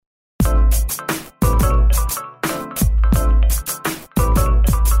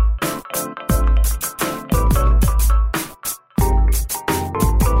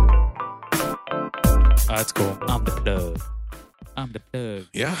I'm the plug.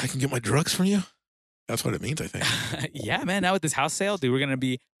 Yeah, I can get my drugs from you. That's what it means, I think. Yeah, man. Now with this house sale, dude, we're gonna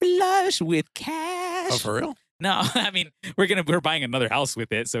be flush with cash. Oh, for real? No, I mean we're buying another house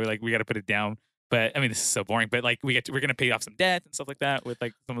with it, so like we got to put it down. But I mean, this is so boring. But like we're gonna pay off some debt and stuff like that with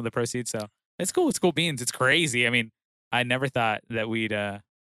like some of the proceeds. So it's cool. It's cool beans. It's crazy. I mean, I never thought that we'd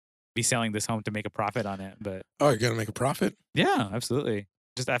be selling this home to make a profit on it. But Oh, you're gonna make a profit? yeah, absolutely.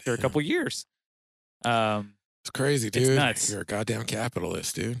 Just after a Yeah. couple years. Um, It's crazy, It's dude. nuts. You're a goddamn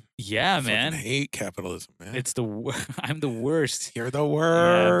capitalist, dude. yeah, I man. fucking hate capitalism, man. It's I'm the worst. You're the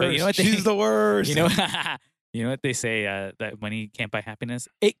worst. but you know what they- She's the worst. You know, you know what they say that money can't buy happiness.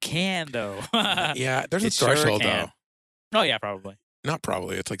 It can though. Yeah, there's a It sure threshold can. though. Oh yeah, probably Not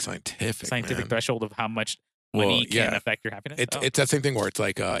probably. It's like scientific. scientific man. threshold of how much Well, money can yeah. affect your happiness. It's that same thing where it's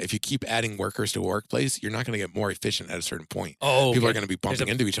like if you keep adding workers to a workplace, you're not going to get more efficient at a certain point. oh, People are okay. going to be bumping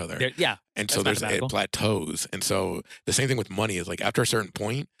into each other, Yeah, and that's so it mathematical. plateaus. And so the same thing with money is like after a certain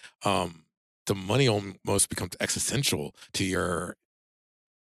point, the money almost becomes existential to your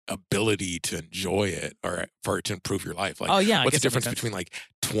ability to enjoy it or for it to improve your life. Like, oh yeah. I what's the guess that makes difference sense. between like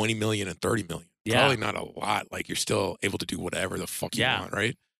 20 million and 30 million? Yeah. Probably not a lot. Like you're still able to do whatever the fuck you Yeah. want,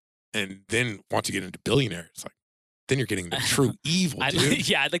 right? And then once you get into billionaires, like then you're getting the true evil, dude.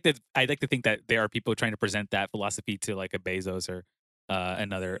 yeah, I'd like to think that there are people trying to present that philosophy to like a Bezos or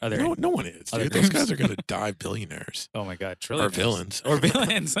another other. No one is, other dude. Those groups. guys are gonna die billionaires Oh my god, or trillions villains. or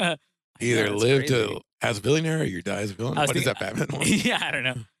villains. Either that's live crazy. as a billionaire or you die as a villain. I was What is that thinking- Batman one? yeah, I don't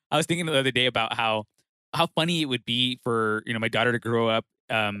know. I was thinking the other day about how funny it would be for my daughter to grow up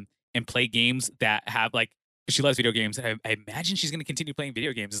and play games that have like she loves video games. I imagine she's going to continue playing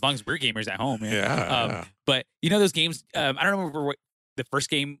video games as long as we're gamers at home. Man. Yeah. But those games. I don't remember what the first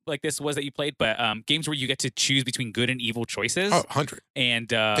game like this was that you played, but games where you get to choose between good and evil choices. Oh, 100. And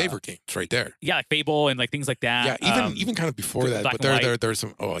Favorite games right there. yeah, like Fable and like things like that. Yeah, even kind of before that, Black but and White. there's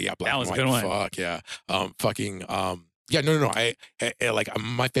some. Oh yeah, black That was and a white. good one. Fuck yeah. Yeah, no. I like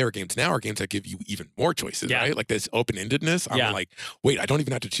my favorite games now are games that give you even more choices, Yeah. right? Like this open endedness. I'm Yeah. like, wait, I don't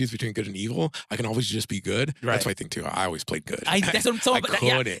even have to choose between good and evil. I can always just be good. Right. That's my thing too. I always played good. That's what I'm talking about.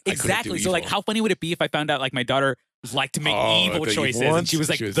 Yeah, couldn't do exactly. So like, evil. how funny would it be if I found out like my daughter liked to make Oh, evil the evil choices, and ones? she was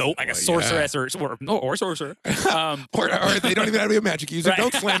like She was- like a yeah. sorceress or sorcerer. or they don't even have to be a magic user. Right.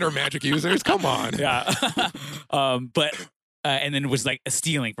 Don't slander magic users. Come on. Yeah. But and then was like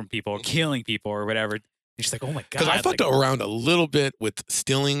stealing from people or killing people or whatever. And she's like, oh my god. Because I fucked like, around a little bit with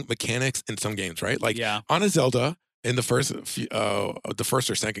stealing mechanics in some games, right? Like yeah. on a Zelda, in the first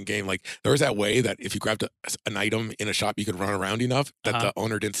or second game, like there was that way that if you grabbed an item in a shop, you could run around enough that the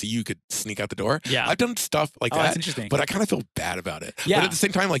owner didn't see you could sneak out the door. Yeah. I've done stuff like That's that, interesting. but I kind of feel bad about it. Yeah. But at the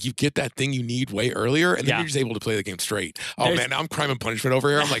same time, like you get that thing you need way earlier, and then Yeah. you're just able to play the game straight. Oh There's- man, now I'm crime and punishment over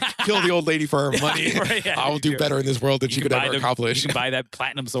here. I'm like, kill the old lady for her money. Right, yeah. I will do better in this world than You she can could buy ever the- accomplish. You can buy that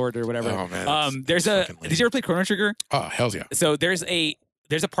platinum sword or whatever. Oh man. There's that's a. fucking Did you ever play Chrono Trigger? Oh hell's yeah. So there's a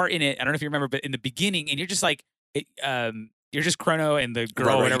part in it. I don't know if you remember, but in the beginning, and you're just like, you're just Chrono and the girl,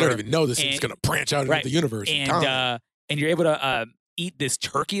 Right, or right. You whatever. don't even know this thing's And- gonna branch out right. into the universe. and time. And you're able to eat this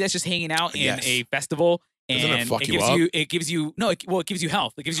turkey that's just hanging out in Yes. a festival. Doesn't it And fuck you gives up? you it gives you it gives you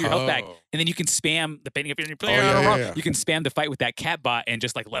health. It gives you your health back. Oh. And then you can spam, depending if you're in your Oh, player, yeah. you can spam the fight with that cat bot and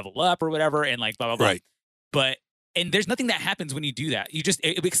just like level up or whatever and like blah blah blah. Right. But and there's nothing that happens when you do that. You just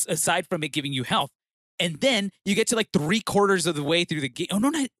aside from it giving you health. And then you get to like 3/4 of the way through the game. Oh no,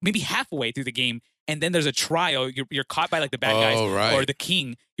 not maybe halfway through the game. And then there's a trial. You're caught by like the bad guys right. or the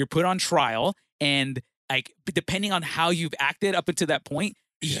king. You're put on trial, and like depending on how you've acted up until that point,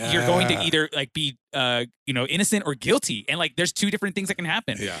 you're going to Yeah. either like be innocent or guilty. And like there's two different things that can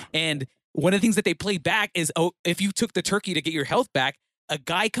happen. Yeah. And one of the things that they play back is, if you took the turkey to get your health back, a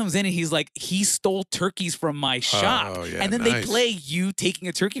guy comes in and he's like, he stole turkeys from my shop. Oh, yeah, and then they nice. play you taking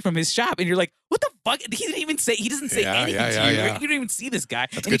a turkey from his shop. And you're like, what the fuck? He doesn't say Yeah, anything yeah, to yeah, you. yeah. You don't even see this guy.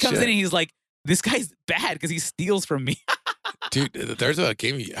 That's and he good comes shit. in and he's like, this guy's bad because he steals from me. Dude, there's a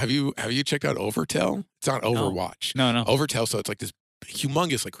game. Have you checked out Overtell? It's not Overwatch. No. Overtell. So it's like this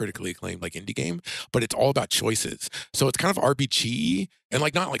humongous, like critically acclaimed, like indie game, but it's all about choices. So it's kind of RPG and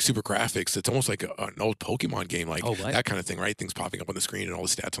like not like super graphics. It's almost like an old Pokemon game, like Oh, what? that kind of thing, right? Things popping up on the screen and all the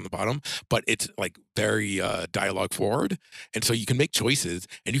stats on the bottom, but it's like very dialogue forward, and so you can make choices,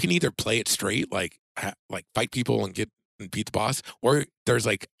 and you can either play it straight, like fight people and beat the boss, or there's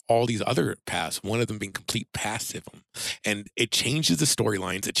like all these other paths, one of them being complete passivism. And it changes the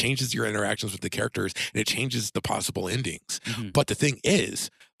storylines, it changes your interactions with the characters, and it changes the possible endings. Mhm. But the thing is,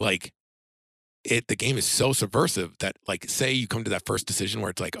 like, the game is so subversive that, like, say you come to that first decision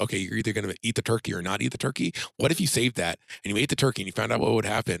where it's like, okay, you're either going to eat the turkey or not eat the turkey. What if you saved that and you ate the turkey and you found out what would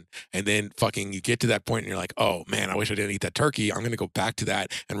happen, and then fucking you get to that point and you're like, oh man, I wish I didn't eat that turkey. I'm going to go back to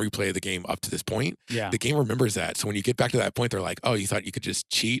that and replay the game up to this point. Yeah. The game remembers that. So when you get back to that point, they're like, oh, you thought you could just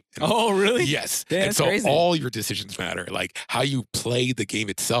cheat? And Oh, really? yes. Yeah, and that's so crazy. all your decisions matter. Like how you play the game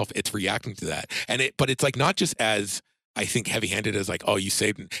itself, it's reacting to that. But it's like not just as, I think, heavy-handed as like, oh, you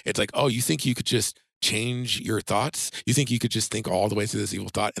saved. It's like, oh, you think you could just change your thoughts? You think you could just think all the way through this evil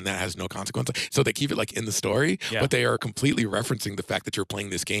thought and that has no consequence? So they keep it like in the story, but they are completely referencing the fact that you're playing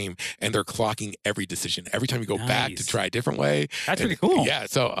this game, and they're clocking every decision. Every time you go back to try a different way. That's pretty cool. Yeah.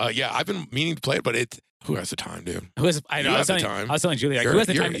 So yeah, I've been meaning to play it, but who has the time, dude? I know. I was telling Julie, like, who has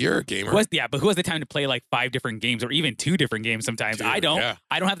the time? You're a gamer. But who has the time to play like 5 different games or even 2 different games sometimes? Dude, I don't. yeah.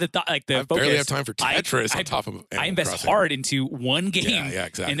 I don't have the thought, like the I focus. barely have time for Tetris on top of I Animal invest Crossing. hard into one game. Yeah,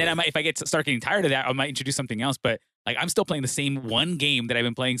 exactly. And then if I start getting tired of that, I might introduce something else. But like, I'm still playing the same one game that I've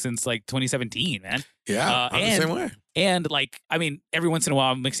been playing since like 2017, man. Yeah, I'm the same way. And like, I mean, every once in a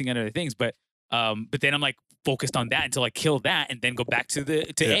while I'm mixing in other things, but then I'm like focused on that until I kill that and then go back to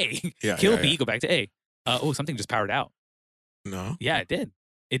A. Yeah, Kill B, go back to A. Oh, something just powered out. No. Yeah, it did.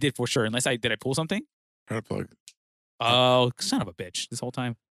 It did for sure. Unless did I pull something? Try to plug. Oh, son of a bitch! This whole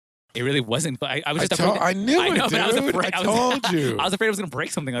time, it really wasn't. I was just afraid. I knew it, know, dude. but I was afraid. I told you. I was afraid I was going to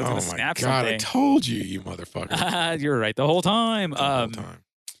break something. I was Oh going to my snap God, something. I told you, you motherfucker. You're right the whole time. The whole time.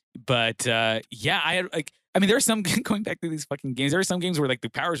 But yeah, I like. I mean, there are some going back to these fucking games. There are some games where like the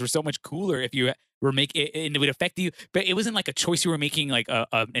powers were so much cooler if you were making it, and it would affect you. But it wasn't like a choice you were making, like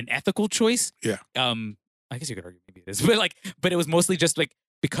an ethical choice. Yeah. I guess you could argue maybe it is, but it was mostly just like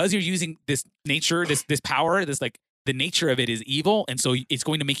because you're using this nature, this power, this like the nature of it is evil, and so it's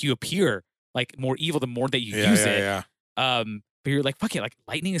going to make you appear like more evil the more that you use it. Yeah. But you're like, fuck it, like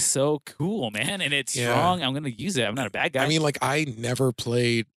lightning is so cool, man, and it's strong. I'm gonna use it. I'm not a bad guy. I mean, like I never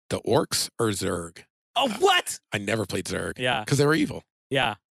played the orcs or Zerg. Oh, what? I never played Zerg. Yeah. Because they were evil.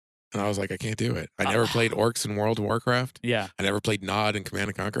 Yeah. And I was like, I can't do it. I never played orcs in World of Warcraft. Yeah. I never played Nod in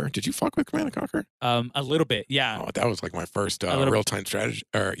Command & Conquer. Did you fuck with Command & Conquer? A little bit, yeah. Oh, that was like my first real-time strategy.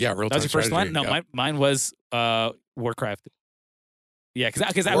 Real-time strategy. That was your first one? No, mine was Warcraft. Yeah,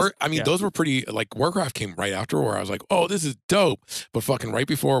 because those were pretty, like, Warcraft came right after where I was like, oh, this is dope. But fucking right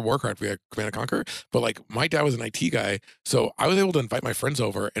before Warcraft, we had Command & Conquer. But, like, my dad was an IT guy, so I was able to invite my friends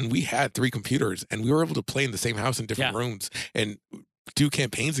over, and we had 3 computers, and we were able to play in the same house in different rooms and do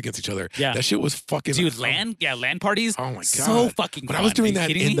campaigns against each other. Yeah. That shit was fucking... Dude, LAN parties? Oh, my God. So fucking But fun. I was doing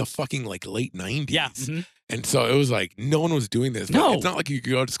that in me? the fucking, like, late 90s. Yeah. Mm-hmm. And so it was like, no one was doing this. But No. it's not like you could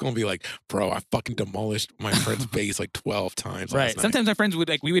go to school and be like, bro, I fucking demolished my friend's base like 12 times. Right. Last night. Sometimes my friends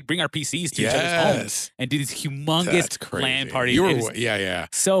we would bring our PCs to each other's homes and do these humongous LAN parties. You It were, was yeah.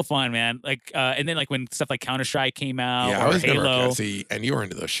 so fun, man. Like, and then like when stuff like Counter-Strike came out Yeah, or I was Halo. never, see, and you were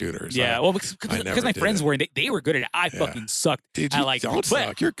into those shooters. Yeah, well, because my friends were, they were good at it. I fucking sucked. Dude, I you like, don't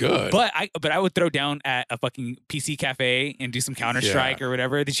suck. You're good. But I would throw down at a fucking PC cafe and do some Counter-Strike or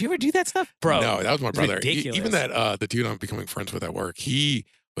whatever. Did you ever do that stuff? Bro. No, that was my brother. Ridiculous. Even that, the dude I'm becoming friends with at work, he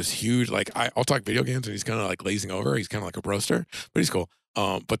was huge. Like, I'll talk video games and he's kind of like glazing over. He's kind of like a broaster, but he's cool.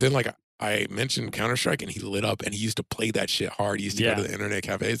 But then, like, I mentioned Counter-Strike and he lit up and he used to play that shit hard. He used to go to the internet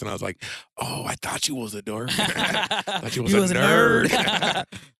cafes and I was like, oh, I thought you was a dork. I thought you was a nerd.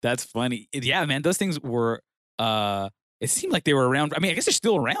 That's funny. Yeah, man, those things were, it seemed like they were around. I mean, I guess they're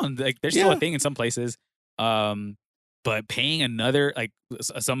still around. Like, they're still a thing in some places. But paying another, like,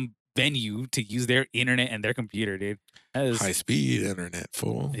 some venue to use their internet and their computer, dude. That is high-speed internet,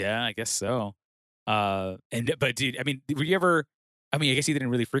 fool. Yeah, I guess so. But dude, I mean, were you ever? I mean, I guess you didn't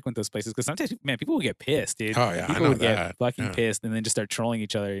really frequent those places because sometimes, man, people would get pissed, dude. Oh yeah, people I know would that. get fucking pissed and then just start trolling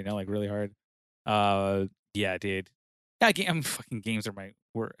each other, you know, like really hard. Yeah, dude. Yeah, fucking games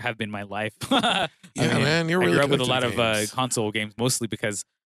have been my life. Yeah, man, you're really I grew up good with a lot of console console games, mostly because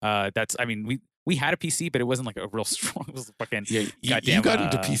we had a PC, but it wasn't like a real strong. It was fucking goddamn. You got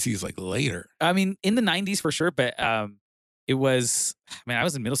into PCs like later. I mean, in the 90s for sure, but it was. Man, I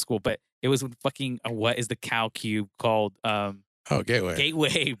was in middle school, but it was when fucking what is the cow cube called? Gateway.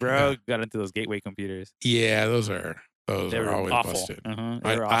 Gateway, bro. Yeah. Got into those Gateway computers. Yeah, those are always awful. busted.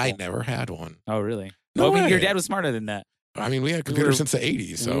 I never had one. Oh, really? No I mean, your way. dad was smarter than that. I mean, we had computers since the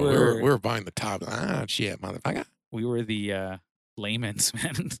 80s, so we were buying the top. Shit, motherfucker. We were the layman's,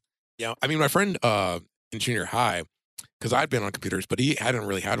 man. Yeah, I mean, my friend in junior high, because I'd been on computers, but he hadn't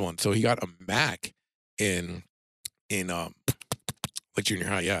really had one, so he got a Mac in like junior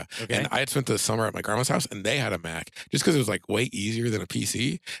high, yeah. Okay. And I had spent the summer at my grandma's house, and they had a Mac just because it was like way easier than a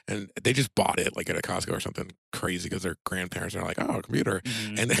PC. And they just bought it like at a Costco or something crazy because their grandparents are like, oh, a computer.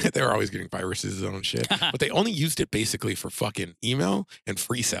 Mhm. And they were always getting viruses and shit. But they only used it basically for fucking email and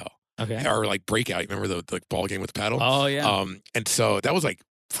free cell Okay. or like Breakout. You remember the ball game with the paddle? Oh yeah. And so that was like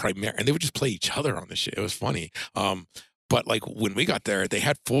primary, and they would just play each other on this shit. It was funny. But like when we got there, they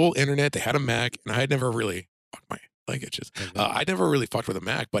had full internet, they had a Mac, and I had never really fuck my leg itches. I never really fucked with a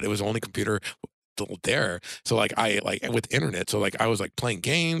Mac, but it was the only computer there. So like I like with internet, so like I was like playing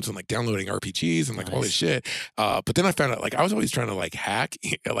games and like downloading RPGs and like all this shit. But then I found out like I was always trying to like hack,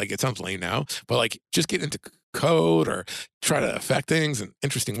 like it sounds lame now, but like just get into code or try to affect things in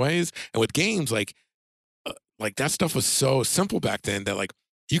interesting ways. And with games, like that stuff was so simple back then that like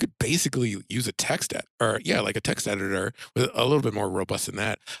you could basically use a text like a text editor with a little bit more robust than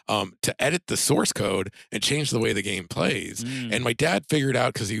that to edit the source code and change the way the game plays. And my dad figured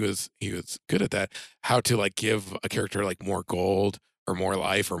out, because he was good at that, how to like give a character like more gold or more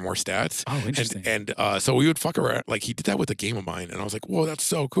life or more stats. Oh, interesting. And so we would fuck around. Like he did that with a game of mine, and I was like, whoa, that's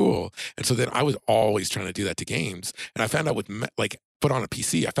so cool. And so then I was always trying to do that to games, and I found out with like put on a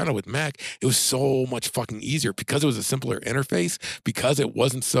PC. I found out with Mac, it was so much fucking easier because it was a simpler interface, because it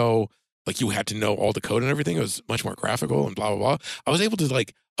wasn't so like you had to know all the code and everything. It was much more graphical and blah, blah, blah. I was able to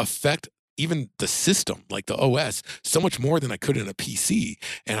like affect even the system, like the OS, so much more than I could in a PC.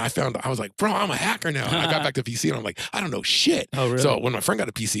 And I was like, bro, I'm a hacker now. And I got back to PC and I'm like, I don't know shit. Oh, really? So when my friend got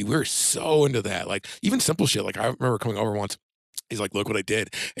a PC, we were so into that. Like even simple shit. Like I remember coming over once. He's like, look what I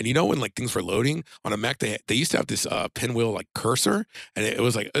did. And you know, when like things were loading on a Mac, they used to have this pinwheel like cursor, and it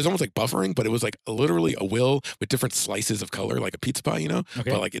was almost like buffering, but it was like literally a wheel with different slices of color, like a pizza pie, you know?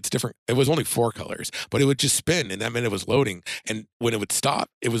 Okay. But like it's different. It was only 4 colors, but it would just spin, and that meant it was loading. And when it would stop,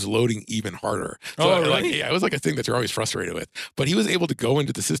 it was loading even harder. So really? like, yeah, it was like a thing that you're always frustrated with. But he was able to go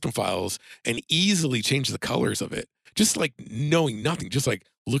into the system files and easily change the colors of it. Just like knowing nothing, just like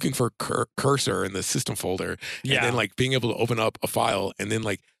looking for cursor in the system folder, and then like being able to open up a file and then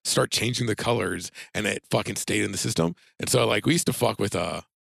like start changing the colors, and it fucking stayed in the system. And so like we used to fuck with I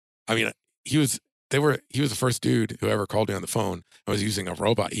mean, he was the first dude who ever called me on the phone. I was using a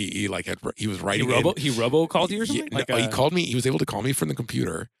robot. He was writing. He robo called you or something? He called me. He was able to call me from the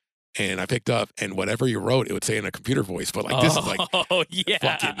computer. And I picked up, and whatever you wrote, it would say in a computer voice. But like this is like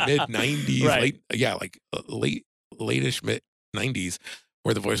fucking mid-90s, late-ish mid-90s,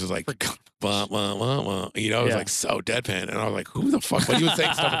 where the voice was like, wah, wah, wah, wah. You know, it was like so deadpan. And I was like, who the fuck? But he was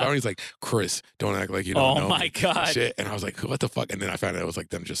saying stuff about me. He's like, Chris, don't act like you don't know. Oh my God. Shit. And I was like, what the fuck? And then I found out it was like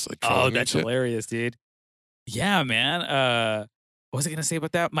them just like, oh, that's hilarious, dude. Yeah, man. What was I gonna say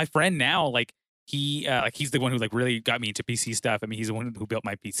about that? My friend now, like he's the one who like really got me into PC stuff. I mean, he's the one who built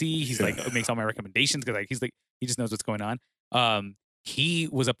my PC. He's like makes all my recommendations because like he just knows what's going on. He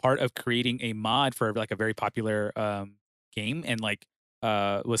was a part of creating a mod for like a very popular game, and like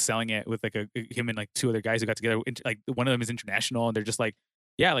was selling it with like him and like 2 other guys who got together. Like one of them is international, and they're just like,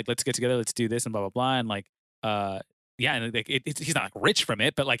 yeah, like let's get together, let's do this and blah blah blah. And like yeah, and like he's not like rich from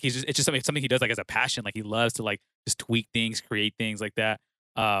it, but like it's just something he does like as a passion. Like he loves to like just tweak things, create things like that.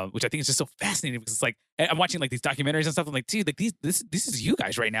 Which I think is just so fascinating, because it's like I'm watching like these documentaries and stuff. I'm like, dude, like this is you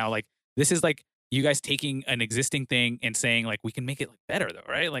guys right now. Like this is like you guys taking an existing thing and saying like we can make it like better though,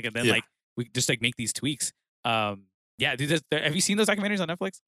 right? Like and then like we just like make these tweaks. Yeah, dude, have you seen those documentaries on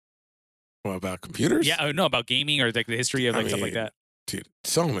Netflix? Well, about computers? Yeah, no, about gaming or like the history of like stuff like that. Dude,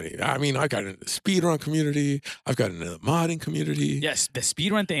 so many. I mean, I got into the speedrun community. I've got into the modding community. Yes, the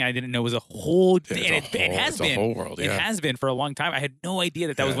speedrun thing I didn't know was a whole thing. And it has been. A whole world, It has been for a long time. I had no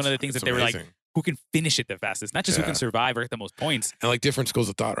idea that was one of the things that they were like, who can finish it the fastest, not just who can survive or get the most points. And like different schools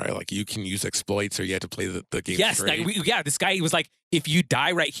of thought, right? Like you can use exploits, or you have to play the game. Yes, like this guy was like, if you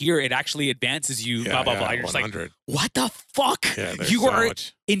die right here, it actually advances you. Blah blah blah. You're just like, what the fuck? Yeah, you are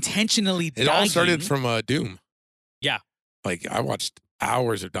intentionally. It all started from Doom. Yeah, like I watched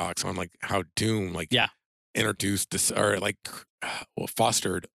hours of docs on like how Doom introduced this, or like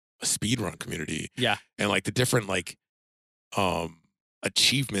fostered a speedrun community. Yeah, and like the different like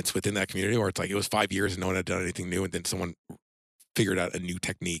achievements within that community, where it's like it was 5 years and no one had done anything new, and then someone figured out a new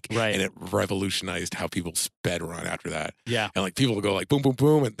technique, right? And it revolutionized how people sped run after that. Yeah, and like people will go like boom, boom,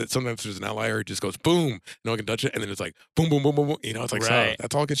 boom, and then sometimes there's an outlier, it just goes boom, no one can touch it, and then it's like boom, boom, boom, boom, boom. You know, it's like so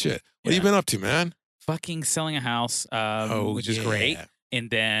that's all good shit. What have you been up to, man? Fucking selling a house, which is great.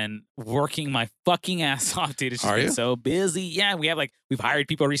 And then working my fucking ass off, dude. It's just been so busy. Yeah, we've hired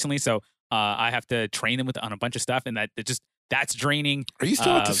people recently, so I have to train them on a bunch of stuff, and that's draining. Are you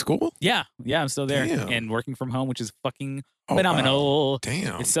still at the school? Yeah, I'm still there. Damn. And working from home, which is fucking phenomenal. Wow.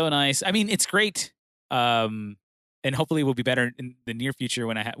 Damn. It's so nice. I mean, it's great. and hopefully will be better in the near future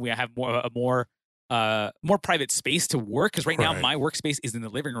when we have more private space to work. Because right now Right. my workspace is in the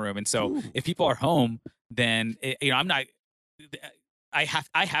living room, and so Ooh. if people are home, then I'm not. I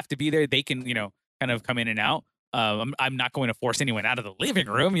have to be there. They can kind of come in and out. I'm not going to force anyone out of the living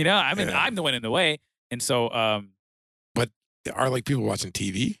room. Yeah. I'm the one in the way, and so But are like people watching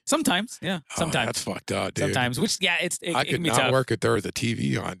TV? sometimes, yeah, Oh, sometimes, that's fucked up, dude. sometimes. Which it I it could can be not tough. work if there was a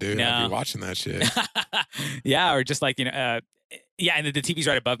TV on, dude. I'd No. be watching that shit. Yeah, or just like yeah, and the TV's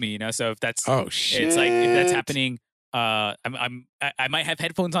right above me. So if that's Oh shit! it's like if that's happening, I might have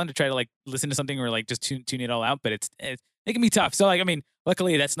headphones on to try to like listen to something or like just tune it all out. But it can be tough. So like I mean,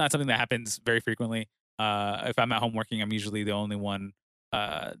 luckily that's not something that happens very frequently. If I'm at home working, I'm usually the only one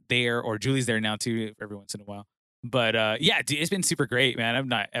there, or Julie's there now too every once in a while. But yeah, dude, it's been super great, man. I'm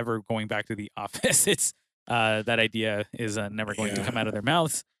not ever going back to the office. It's that idea is never going to Yeah. come out of their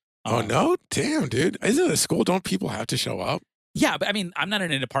mouths. Oh no, damn, dude! Isn't it a school? Don't people have to show up? Yeah, but I mean, I'm not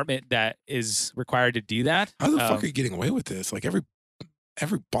in a department that is required to do that. How the fuck are you getting away with this? Like every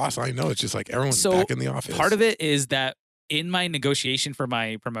boss I know, it's just like everyone's So, back in the office. Part of it is that in my negotiation for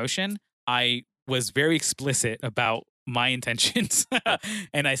my promotion, I was very explicit about my intentions,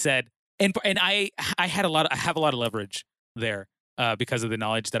 and I said, and I have a lot of leverage there because of the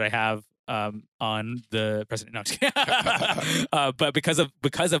knowledge that I have on the president. No, I'm just kidding. But because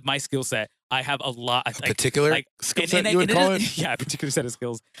of my skill set, I have a lot. a particular skill set, you would call it? Yeah, a particular set of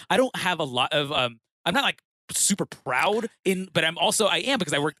skills. I don't have a lot of. I'm not like super proud but I am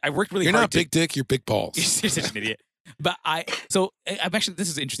because I worked really You're hard. not big dick, you're big balls. You're such an idiot. But I'm actually, this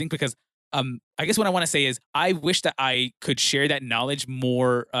is interesting because I guess what I want to say is I wish that I could share that knowledge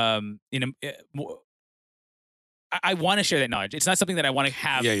more more. I want to share that knowledge. It's not something that I want to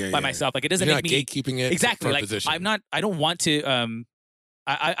have by myself. Like it doesn't You're make not me gatekeeping it exactly. for a Like position. I don't want to.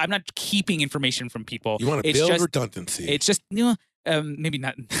 I'm not keeping information from people. You want to It's build just, redundancy. It's just maybe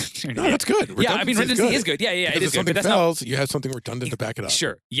not. No, that's good. Yeah, I mean redundancy is good. Yeah, Because it if is good. something But that's fails, you have something redundant to back it up.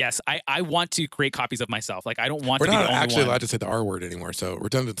 Sure. Yes, I want to create copies of myself. Like I don't want We're to be not the only actually one. allowed to say the R word anymore, so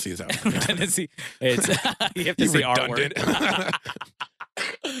redundancy is out. Redundancy. It's you have to You say R redundant.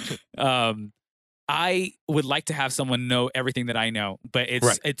 word. I would like to have someone know everything that I know, but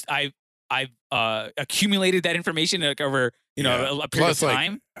I've accumulated that information over a period Plus, of like,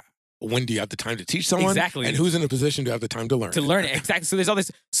 time. When do you have the time to teach someone? Exactly. And who's in a position to have the time to learn? To learn it exactly. So there's all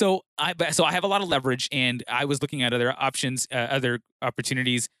this. So I have a lot of leverage, and I was looking at other options, other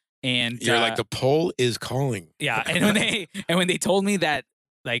opportunities, and You're like the poll is calling. yeah. And when they told me that,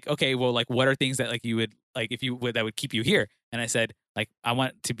 like, okay, well, like, what are things that like you would like if you would that would keep you here? And I said, like, I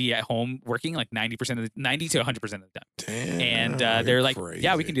want to be at home working like 90% of the 90 to 100% of the time. Damn. And they're like,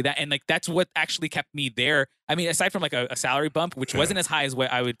 yeah, we can do that. And like, that's what actually kept me there. I mean, aside from like a salary bump, which wasn't as high as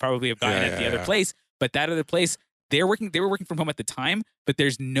what I would probably have gotten at the other place, but that other place, they were working from home at the time, but there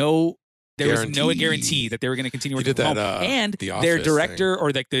was no guarantee that they were going to continue working from home. And their director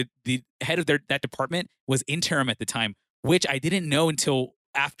or like the head of that department was interim at the time, which I didn't know until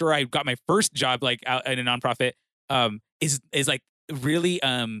after I got my first job, like out at a nonprofit, is like really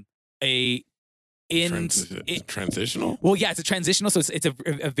transitional. Well, yeah, it's a transitional. So it's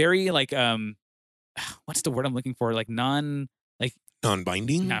a very like what's the word I'm looking for? Like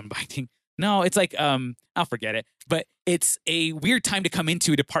non-binding. Non-binding. No, it's like I'll forget it. But it's a weird time to come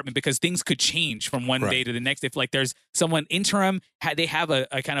into a department because things could change from one day to the next. If like there's someone interim, they have a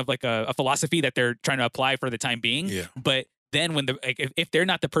kind of like a philosophy that they're trying to apply for the time being. Yeah. But then when if they're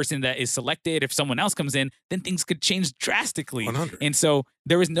not the person that is selected, if someone else comes in, then things could change drastically. 100. And so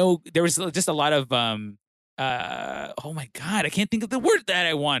there was just a lot of oh my God, I can't think of the word that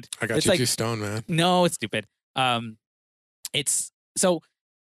I want. I got it's you like, too stoned, man. No, it's stupid. It's so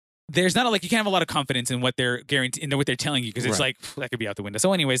there's not like you can't have a lot of confidence in what they're guaranteeing, in what they're telling you, because it's like that could be out the window.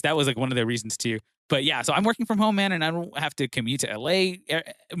 So, anyways, that was like one of the reasons too. But yeah, so I'm working from home, man, and I don't have to commute to LA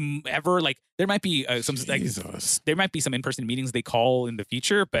ever. Like there might be some there might be some in-person meetings they call in the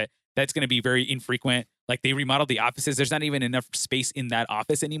future, but that's going to be very infrequent. Like they remodeled the offices. There's not even enough space in that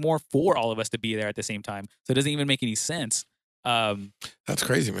office anymore for all of us to be there at the same time. So it doesn't even make any sense. That's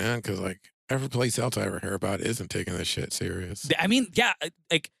crazy, man. Because like every place else I ever hear about isn't taking this shit serious. I mean, yeah,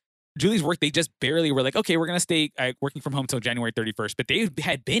 like Julie's work, they just barely were like, okay, we're going to stay working from home till January 31st. But they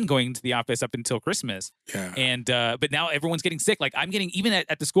had been going to the office up until Christmas. Yeah. And, but now everyone's getting sick. Like I'm getting, even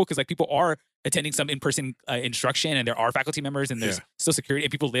at the school, because like people are attending some in-person instruction and there are faculty members and there's still security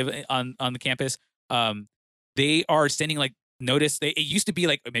and people live on the campus. They are sending like notice. It used to be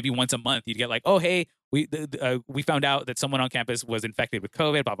like maybe once a month you'd get like, oh, hey, we found out that someone on campus was infected with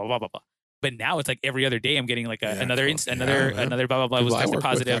COVID, blah, blah, blah, blah, blah. But now it's like every other day I'm getting like another blah blah blah was tested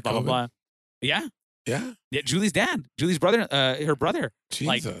positive, blah blah blah. Yeah, Yeah. Yeah, Julie's dad, Julie's brother, her brother.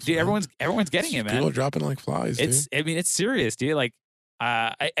 Like, Jesus, dude, man. everyone's getting it, man. People are dropping like flies, dude. I mean, it's serious, dude. Like,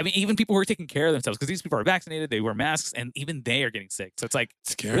 I mean, even people who are taking care of themselves because these people are vaccinated, they wear masks, and even they are getting sick. So it's like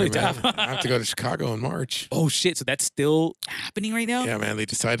Scary, really man. tough. I have to go to Chicago in March. Oh shit! So that's still happening right now? Yeah, man. They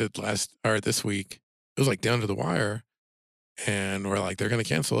decided this week. It was like down to the wire, and we're like, they're gonna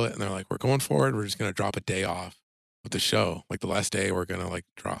cancel it, and they're like, we're going forward. We're just gonna drop a day off of the show. Like the last day, we're gonna like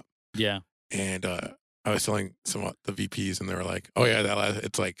drop. Yeah. And I was telling some of the VPs, and they were like, "Oh yeah,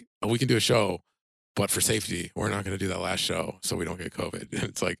 it's like we can do a show, but for safety, we're not going to do that last show so we don't get COVID." And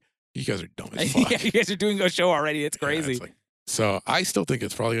it's like, you guys are dumb as fuck. Yeah, you guys are doing a show already. It's Yeah, crazy. it's like, so I still think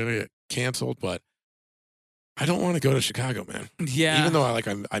it's probably going to get canceled, but I don't want to go to Chicago, man. Yeah. Even though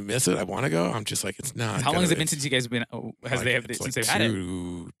I miss it, I want to go. I'm just like, it's not. How long has it been since you guys have been? Since they've had it?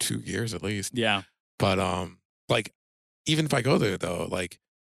 2 years at least. Yeah. But like, even if I go there though, like,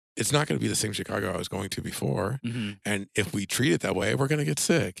 it's not going to be the same Chicago I was going to before. Mm-hmm. And if we treat it that way, we're going to get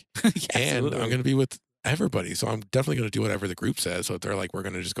sick. Yeah, and absolutely. I'm going to be with everybody. So I'm definitely going to do whatever the group says. So if they're like, we're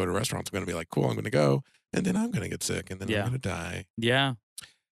going to just go to restaurants, I'm going to be like, cool, I'm going to go. And then I'm going to get sick. And then Yeah. I'm going to die Yeah.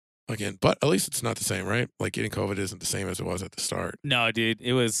 again. But at least it's not the same, right? Like getting COVID isn't the same as it was at the start. No, dude.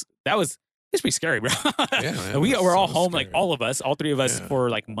 It's pretty scary, bro. Yeah, man, we it's were all so home, like scary. all of us, all three of us, Yeah. for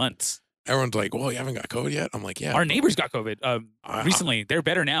like months. Everyone's like, well, you haven't got COVID yet? I'm like, yeah. Our neighbors got COVID I- recently. They're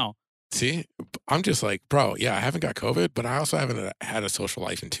better now. See, I'm just like, bro, yeah, I haven't got COVID, but I also haven't had a social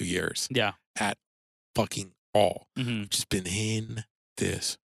life in 2 years Yeah. at fucking all. Mm-hmm. I've just been in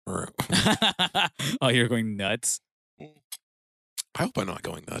this room. Oh, you're going nuts. I hope I'm not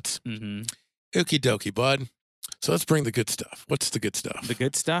going nuts. Mm-hmm. Okie dokie, bud. So let's bring the good stuff. What's the good stuff? The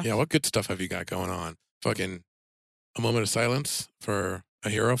good stuff. Yeah, what good stuff have you got going on? Fucking a moment of silence for a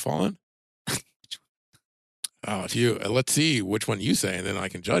hero fallen? Oh, if you let's see which one you say, and then I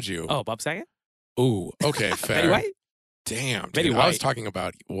can judge you. Oh, Bob Saget. Ooh, okay, fair. Betty White. Damn, dude, Betty I was White. talking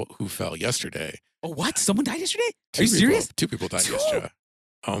about who fell yesterday. Oh, what? Someone died yesterday? Are you Two serious? people died Two? yesterday.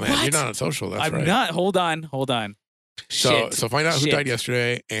 Oh man, What? you're not on social. That's I'm right. not. Hold on. Shit. So find out who Shit. died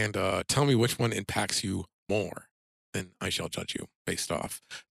yesterday, and tell me which one impacts you more. Then I shall judge you based off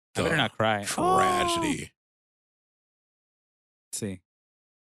I better not cry. Oh. tragedy. Let's see.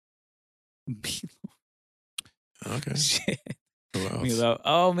 Okay. Shit. Who else? Milo.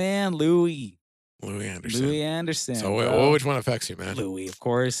 Oh man, Louis Louis Anderson. Anderson. So bro. which one affects you, man? Louis, of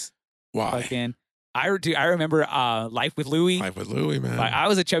course. Why? Fucking. I remember Life with Louis. Life with Louis, man. Like, I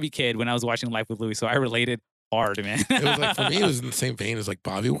was a chubby kid when I was watching Life with Louis, so I related hard, man. It was like, for me, it was in the same vein as like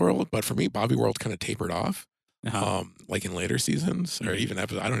Bobby World, but for me, Bobby World kind of tapered off. Uh-huh. Like in later seasons or Mhm. even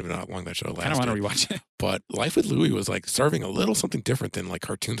episodes. I don't even know how long that show I don't want to lasted. rewatch it. But Life with Louis was like serving a little something different than like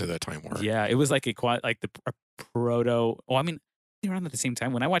cartoons at that time were. Yeah, it was like a proto. Well, I mean, they were on at the same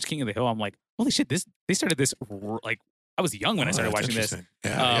time. When I watched King of the Hill, I'm like, holy shit! They started this like I was young when I Oh, started that's watching this. interesting.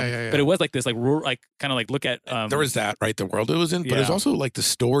 Yeah. But it was like this, like kind of like look at. There was that, right? The world it was in, but it was Yeah. also like the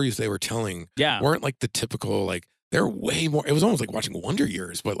stories they were telling yeah, weren't like the typical like. They're way more. It was almost like watching Wonder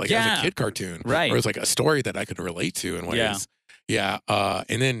Years, but like as Yeah. a kid cartoon, Right. Or it was like a story that I could relate to in ways. Yeah.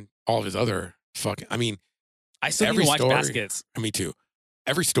 And then all of his other fucking. I mean, I still need every to watch story- Baskets. me too.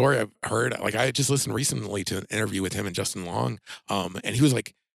 Every story I've heard, like I just listened recently to an interview with him and Justin Long, and he was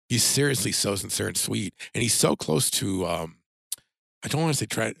like, he's seriously so sincere and sweet, and he's so close to. I don't want to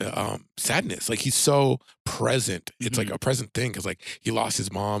say sadness. Like he's so present. It's like a present thing because like he lost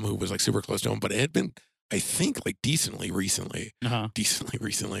his mom who was like super close to him, but it had been, I think, like decently recently. But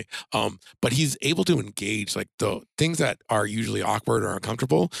he's able to engage like the things that are usually awkward or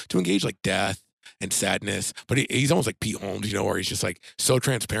uncomfortable to engage like death and sadness. But he's almost like Pete Holmes, you know, where he's just like so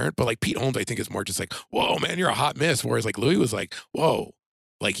transparent. But like Pete Holmes, I think is more just like, whoa, man, you're a hot mess. Whereas like Louis was like, whoa,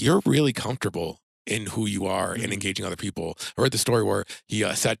 like you're really comfortable in who you are and engaging other people. I read the story where he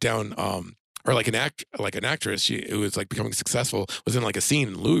sat down, or like an actress, who was like becoming successful was in like a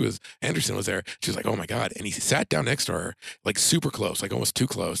scene. And Anderson was there. She was like, "Oh my god!" And he sat down next to her, like super close, like almost too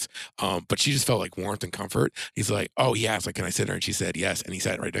close. But she just felt like warmth and comfort. He's like, "Oh yeah," it's like, "Can I sit there?" And she said yes. And he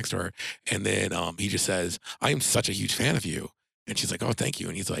sat right next to her. And then he just says, "I am such a huge fan of you." And she's like, "Oh, thank you."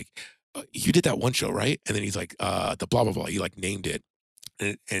 And he's like, "You did that one show, right?" And then he's like, "The blah blah blah." He like named it.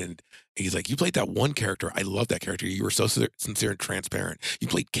 And he's like, "You played that one character. I love that character. You were so sincere and transparent. You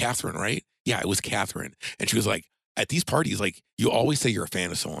played Catherine, right?" "Yeah, it was Catherine." And she was like, "At these parties, like you always say you're a fan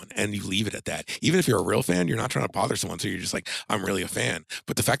of someone and you leave it at that. Even if you're a real fan, you're not trying to bother someone. So you're just like, I'm really a fan."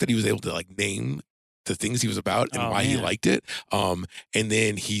 But the fact that he was able to like name the things he was about and why he liked it. And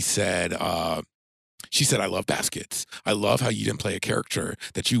then he said, She said, "I love baskets. I love how you didn't play a character,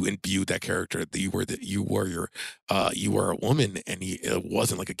 that you imbued that character, that you were a woman, and it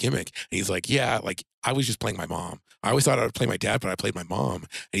wasn't like a gimmick." And he's like, "Yeah, like I was just playing my mom. I always thought I would play my dad, but I played my mom."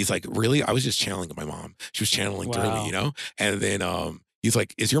 And he's like, "Really? I was just channeling my mom. She was channeling through me, Wow. you know?" And then he's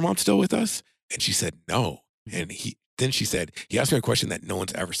like, "Is your mom still with us?" And she said, "No." Mhm. And then she said, he asked me a question that no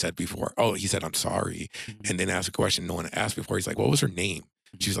one's ever said before. Oh, he said, "I'm sorry." Mhm. And then asked a question no one asked before. He's like, "What was her name?"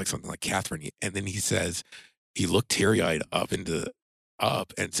 She Mhm. was like something like Catherine. And then he says, he looked teary-eyed up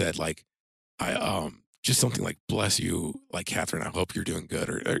and said, like, I just something like, "Bless you, like Catherine, I hope you're doing good,"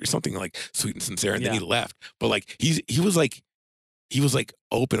 or something like sweet and sincere. And then he Yeah. left. But like he was like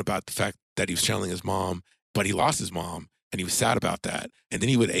open about the fact that he was channeling his mom, but he lost his mom and he was sad about that. And then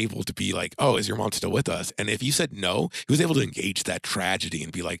he was able to be like, "Oh, is your mom still with us?" And if you said no, he was able to engage that tragedy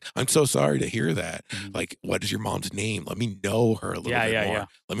and be like, "I'm so sorry to hear that. Mhm. Like, what is your mom's name? Let me know her a little Yeah, bit yeah, more. yeah.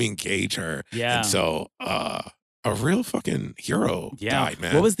 Let me engage her." And Yeah. so a real fucking hero Yeah. died,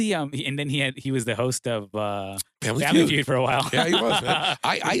 man. What was the and then he was the host of Family Family Feud. Feud for a while. Yeah, he was, man.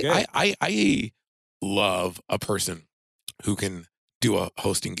 Pretty good. I love a person who can do a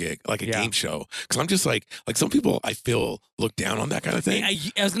hosting gig, like a Yeah. game show. Because I'm just like some people I feel look down on that kind of thing. I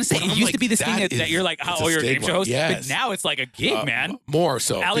was gonna say But it I'm used like, to be this thing that that you're like, it's a oh, you're a game stigma. show host, Yes. but now it's like a gig, man. More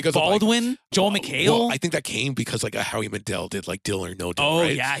so. Alec because of, like, Baldwin, Joel well, McHale. I think that came because like Howie Mandel did like Deal or No Deal. Oh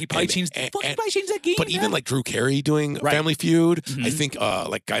right? yeah, he probably changed. and- He and- probably changed that game. But even man. like Drew Carey doing Right. Family Feud, I Mhm. think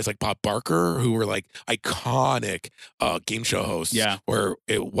like guys like Bob Barker, who were like iconic game show hosts, Yeah. where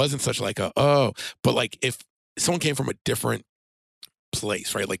it wasn't such like but like if someone came from a different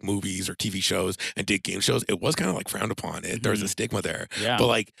place, right, like movies or TV shows and did game shows, it was kind of like frowned upon. There was a Mhm. stigma there. Yeah. But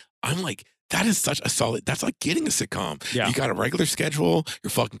like I'm like, that is such a solid, that's like getting a sitcom. Yeah. You got a regular schedule,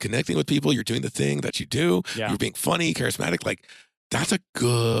 you're fucking connecting with people, you're doing the thing that you do, Yeah. you're being funny, charismatic, like that's a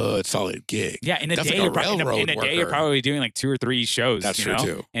good solid gig. Yeah, in a That's day, like a you're probably, railroad in a day, you're worker. probably doing like 2 or 3 shows. That's you true know?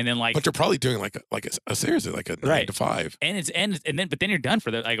 too. And then like, But you're probably doing like a seriously like a 9 Right. to 5. but then you're done for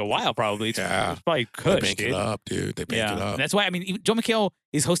like a while probably. Yeah. It's probably They cush, bank dude. it up, dude. They bank it Yeah, up. that's why I mean, even Joe McHale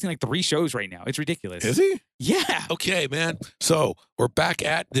is hosting like 3 shows right now. It's ridiculous. Is he? Yeah. Okay, man. So we're back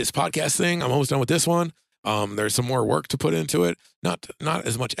at this podcast thing. I'm almost done with this one. There's some more work to put into it. Not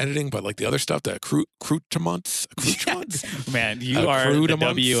as much editing, but like the other stuff, the accoutrements. Man, you are the Accrued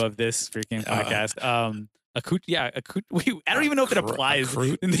W amounts? of this freaking podcast. I don't even know if it applies.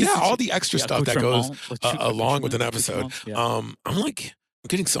 in this- Yeah, all the extra Yeah, stuff that goes accoutrement, along with an accoutrement, episode. yeah. I'm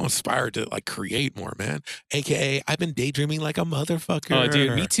getting so inspired to like create more, man. AKA, I've been daydreaming like a motherfucker. Oh,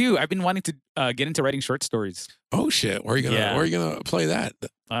 dude, me too. I've been wanting to get into writing short stories. Oh shit, where are you gonna play that?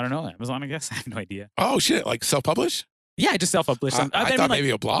 I don't know. Amazon, I guess. I have no idea. Oh shit, like self-publish? Yeah, I just self-published. I mean, thought like, maybe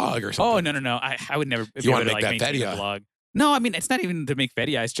a blog or something. oh no. I would never. be You wanna able make like, that maintain a Vedia. blog. No, I mean it's not even to make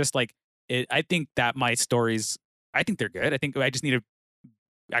Vedia. It's just like I think that my stories. I think they're good. I think I just need to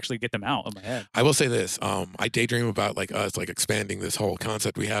actually get them out of my head. I will say this. I daydream about like us like expanding this whole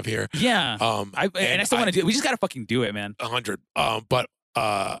concept we have here. Yeah. I still want to do it. We just gotta fucking do it, man. 100. But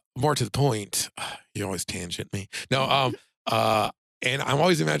more to the point, you always tangent me. No, and I'm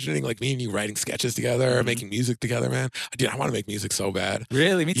always imagining like me and you writing sketches together, Mhm. making music together, man. Dude, I want to make music so bad.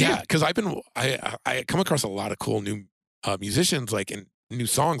 Really, me too. Yeah, because I come across a lot of cool new musicians like in new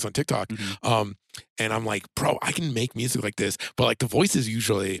songs on TikTok. Mhm. And I'm like, bro, I can make music like this, but like the voices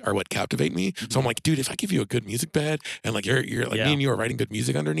usually are what captivate me. So I'm like, dude, if I give you a good music bed and like you're like Yeah. me and you are writing good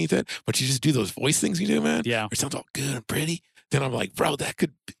music underneath it, but you just do those voice things you do, man. Yeah. It sounds all good and pretty. Then I'm like, bro, that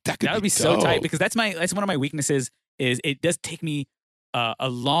would be so tight dope. because that's one of my weaknesses. Is it does take me a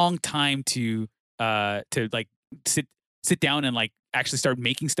long time to like sit down and like actually start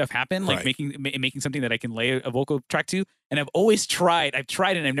making stuff happen, like Right. making something that I can lay a vocal track to. And I've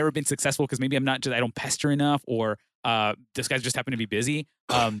tried and I've never been successful because maybe I don't pester enough or this guy's just happened to be busy.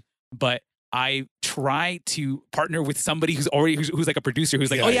 But I try to partner with somebody who's like a producer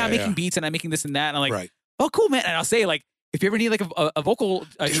who's like, Yeah, oh yeah, yeah, I'm making yeah. beats and I'm making this and that. And I'm like, Right. oh cool, man. And I'll say like, if you ever need like a vocal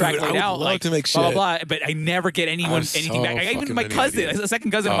Dude, track I laid would out, love like to make blah blah shit. blah. But I never get anything have back. so Even fucking my many cousin, ideas. a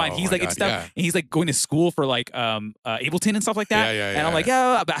second cousin of mine, Oh he's my like God, it's stuff, yeah. and he's like going to school for like Ableton and stuff like that. Yeah, And I'm like,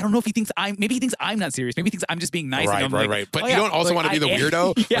 yeah, but I don't know if he thinks maybe he thinks I'm not serious. Maybe he thinks I'm just being nice. Right, and I'm right, like, right. But oh, you yeah, don't also like, want to be the I am.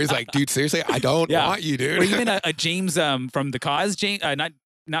 weirdo Yeah. where he's like, dude, seriously, I don't Yeah. want you, dude. Or even a James from the Cause, James,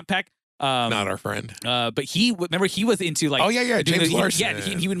 not Peck. Not our friend. But he was into like Oh yeah, yeah, doing James the-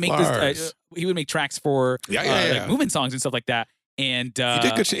 Larson. he would make Lars. he would make tracks for Yeah, yeah, yeah. like movement songs and stuff like that. And He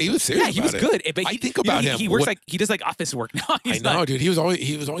did good shit. He was serious. yeah, he was about it. good. But I he, think you know, about he- him, He works what- like he does like office work now. I He's know, not- dude. He was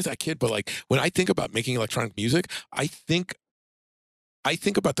always that kid. But like when I think about making electronic music, I think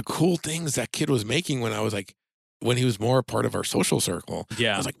about the cool things that kid was making when I was like when he was more a part of our social circle, I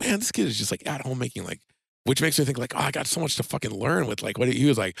Yeah. was like, man, this kid is just like at home making like, which makes me think like, oh, I got so much to fucking learn with like what he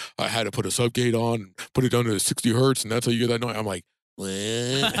was like. I had to put a sub gate on, put it down to 60 hertz, and that's how you get that noise. I'm like,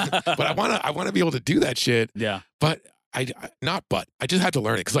 what? But I wanna be able to do that shit. Yeah. But I just had to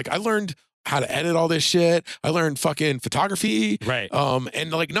learn it because like I learned how to edit all this shit. I learned fucking photography. Right.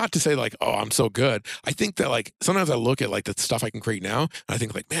 And like not to say like, oh, I'm so good. I think that like sometimes I look at like the stuff I can create now and I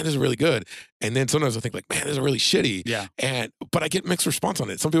think like, man, this is really good. And then sometimes I think like, man, this is really shitty. Yeah. But I get mixed response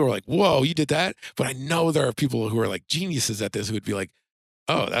on it. Some people are like, whoa, you did that. But I know there are people who are like geniuses at this who would be like,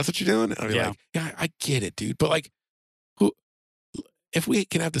 oh, that's what you're doing? I'd be Yeah. like, yeah, I get it, dude. But like, who if we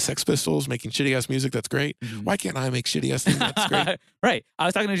can have the Sex Pistols making shitty ass music, that's great. Mhm. Why can't I make shitty ass things? That's great. Right. I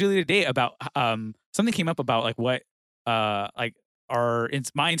was talking to Julie today about something came up about like what like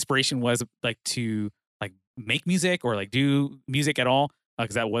my inspiration was like to like make music or like do music at all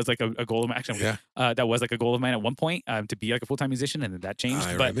because that was like a goal of mine. Actually, Yeah. that was like a goal of mine at one point to be like a full-time musician, and then that changed.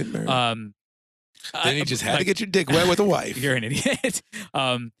 I But remember. then Then you just had to get your dick wet with a wife. You're an idiot.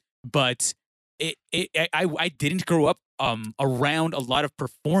 But I didn't grow up around a lot of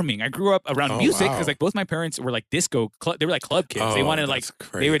performing. I grew up around Oh, music wow. because like both my parents were like disco. They were like club kids. They Oh, wanted like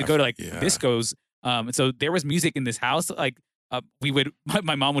that's they would great. go to like Yeah. discos. And so there was music in this house. Like we would,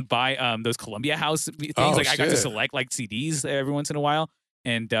 my mom would buy those Columbia House things. Oh, like I got to shit. select like CDs every once in a while.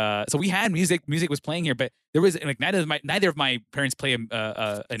 And so we had music. Music was playing here, but there was like neither of my parents play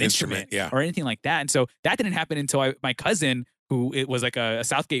an instrument yeah. or anything like that. And so that didn't happen until my cousin, who it was like a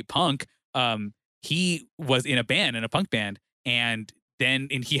Southgate punk. He was in a punk band, and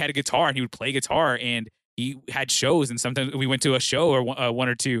he had a guitar and he would play guitar and he had shows, and sometimes we went to a show or one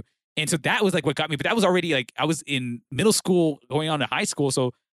or two. And so that was like what got me. But that was already like I was in middle school going on to high school.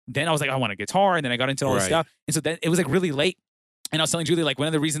 So then I was like, I want a guitar, and then I got into all this Right. stuff. And so then it was like really late. And I was telling Julie like one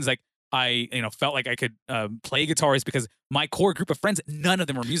of the reasons like I felt like I could play guitar is because my core group of friends, none of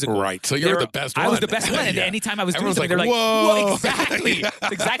them were musical. Right. So you're the best one. I was the best one. And Yeah. anytime I was doing Everyone's something, like, they're like, "Whoa." exactly.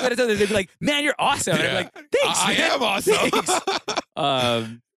 That's exactly what I told them. They'd be like, man, you're awesome. And I'd be like, thanks. I man. am awesome.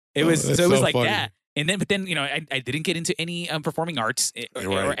 Thanks. It was that's so it was so like funny. that. And then, but then, I didn't get into any performing arts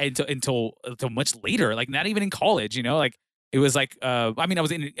Right. until much later, like not even in college, like it was like, I mean, I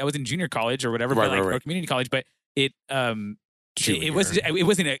was in junior college or whatever, Right, but like, right. or community college, but it Junior.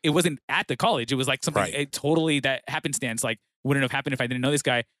 it wasn't at the college. It was like something Right. totally that happenstance, like wouldn't have happened if I didn't know this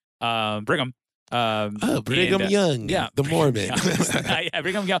guy, Brigham. Oh, Brigham Young. yeah, The Mormon. yeah,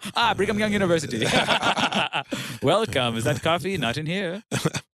 Brigham Young. Brigham Young University. Welcome. Is that coffee? Not in here.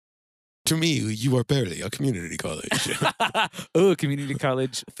 To me, you are barely a community college. Oh, community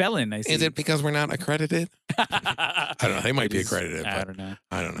college felon. I see. Is it because we're not accredited? I don't know. They might be accredited, I but don't know.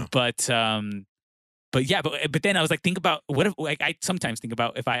 I don't know. But yeah, but then I was like, think about what if like I sometimes think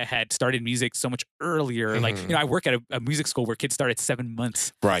about if I had started music so much earlier. Like Mhm. I work at a music school where kids start at 7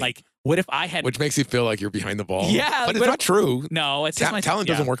 months. Right. Like what if I had? Which makes you feel like you're behind the ball. Yeah, But like, it's what not true. no, it's just my Talent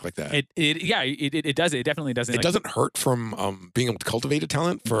yeah. doesn't work like that. It does. It definitely doesn't. It like, doesn't hurt from being able to cultivate a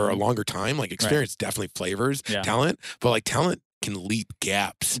talent for a longer time. Like experience definitely flavors Yeah. talent, but like talent can leap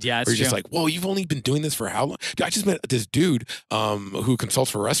gaps. Yeah, where it's you're just true. like, whoa, you've only been doing this for how long? Dude, I just met this dude who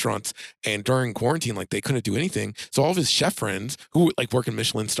consults for restaurants, and during quarantine, like they couldn't do anything. So all of his chef friends who like work in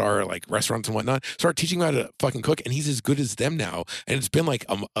Michelin star like restaurants and whatnot start teaching him how to fucking cook, and he's as good as them now. And it's been like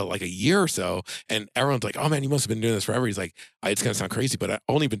a year or so, and everyone's like, oh man, you must have been doing this forever. He's like, it's gonna sound crazy, but I've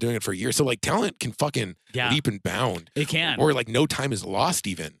only been doing it for a year. So like talent can fucking Yeah. leap and bound, It can. or like no time is lost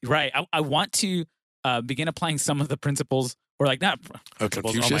even. Right. I want to begin applying some of the principles, or like not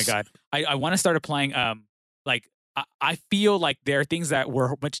principles. Oh my Confucius? god. I want to start applying. Like I feel like there are things that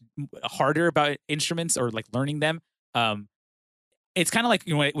were much harder about instruments or like learning them. It's kind of like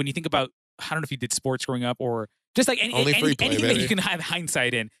when you think about, I don't know if you did sports growing up or just like Only free play, anything that baby. you can have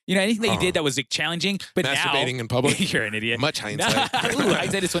hindsight in. Anything that you did that was like challenging, but Masturbating now in public. you're an idiot. Much hindsight. Ooh,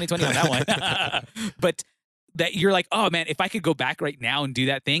 hindsight is 2020 on that one. But that you're like, oh man, if I could go back right now and do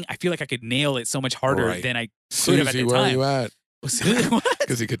that thing, I feel like I could nail it so much harder Right. than I could have at Susie, the where are time. you at? What?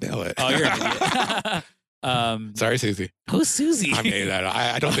 Because he could nail it. Oh, you're an idiot. Sorry, Susie. Who's Susie? I made that.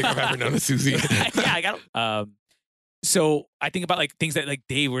 I don't think I've ever known a Susie. Yeah, I got. So I think about like things that like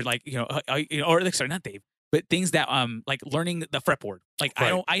Dave were like, or like sorry, not Dave, but things that like learning the fretboard. Like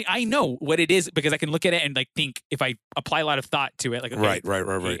Right. I know what it is because I can look at it and like think if I apply a lot of thought to it, like okay, Right.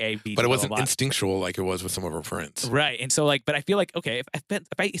 A, B, But it blah, wasn't blah, blah. instinctual like it was with some of our friends. Right. And so like, but I feel like okay,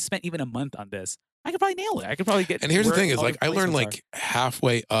 if I spent even a month on this, I could probably nail it. I could probably get. And here's the where thing is all like I learned placements like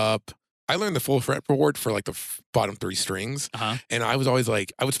halfway up. I learned the full fretboard for like the bottom 3 strings. Uh-huh. And I was always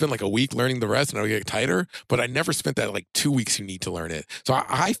like, I would spend like a week learning the rest and I would get tighter, but I never spent that like 2 weeks you need to learn it. So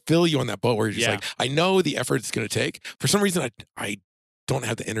I feel you on that boat where you're just Yeah. like, I know the effort it's going to take. For some reason, I don't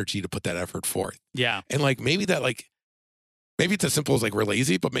have the energy to put that effort forth. Yeah. And like, maybe it's as simple as like we're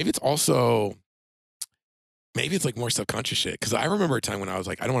lazy, but maybe it's also, maybe it's like more subconscious shit. Cause I remember a time when I was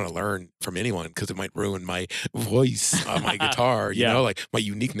like, I don't want to learn from anyone because it might ruin my voice on my guitar, you Yeah. know, like my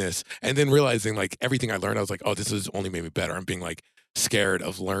uniqueness. And then realizing like everything I learned, I was like, oh, this has only made me better. I'm being like scared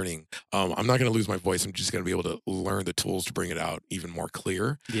of learning. I'm not going to lose my voice. I'm just going to be able to learn the tools to bring it out even more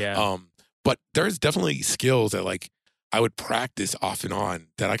clear. Yeah. But there's definitely skills that like I would practice off and on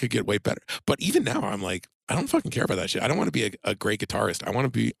that I could get way better. But even now I'm like, I don't fucking care about that shit. I don't want to be a great guitarist. I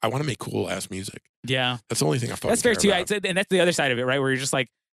want to make cool ass music. Yeah. That's the only thing I fucking That's fair care too. about. And that's the other side of it, right? Where you're just like,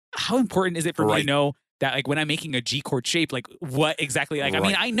 how important is it for me to Right. know that like when I'm making a G chord shape, like what exactly, like, I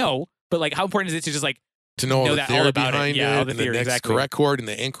mean, Right. I know, but like how important is it to just like, To know all know the that all theory about it. behind Yeah, all it, the and theory, the next exactly. correct chord and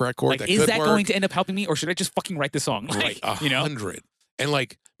the incorrect chord like that is could that work. going to end up helping me or should I just fucking write the song? Right, Like, you know? 100. And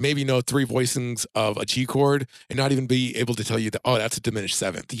like maybe know 3 voicings of a G chord and not even be able to tell you that, oh, that's a diminished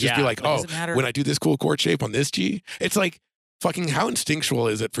seventh. You just be Yeah, like, like, oh, does it matter? when I do this cool chord shape on this G, it's like fucking how instinctual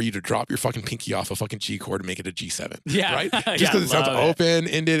is it for you to drop your fucking pinky off a fucking G chord and make it a G7? Yeah. Right? Yeah, Just because it sounds love it.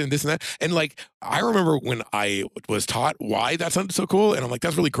 open-ended and this and that. And like, I remember when I was taught why that sounded so cool, and I'm like,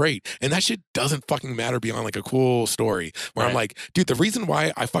 that's really great. And that shit doesn't fucking matter beyond like a cool story where I'm Right. like, dude, the reason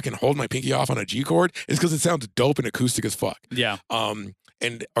why I fucking hold my pinky off on a G chord is because it sounds dope and acoustic as fuck. Yeah.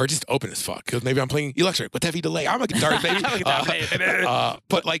 Or just open as fuck because maybe I'm playing electric with heavy delay. I'm a guitarist, baby. I'm a guitarist,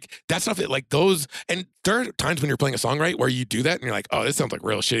 But like that stuff, like those, and there are times when you're playing a song right where you do that and you're like, oh, this sounds like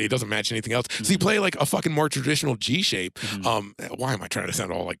real shit. It doesn't match anything else. So you play like a fucking more traditional G shape. Why am I trying to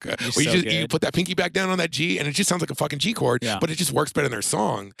sound all like? You're Well, so you good. put that pinky back down on that G and it just sounds like a fucking G chord, Yeah. but it just works better in their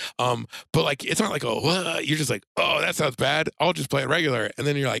song. But like it's not like you're just like, oh, that sounds bad. I'll just play it regular, and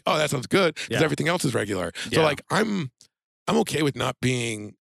then you're like, oh, that sounds good because Yeah. everything else is regular. So Yeah. like I'm okay with not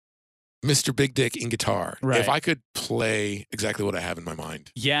being Mr. Big Dick in guitar. Right. If I could play exactly what I have in my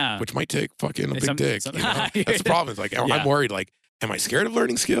mind, Yeah. which might take fucking a It's big dick. some- You know? That's the problem. It's like Yeah. I'm worried. Like, am I scared of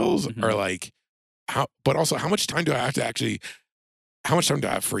learning skills, Mhm. or like how? But also, how much time do I have to actually? How much time do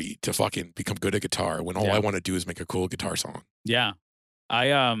I have free to fucking become good at guitar when all Yeah. I want to do is make a cool guitar song? Yeah. I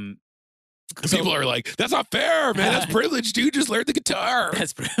And So- people are like, "That's not fair, man. That's privilege, dude. Just learn the guitar."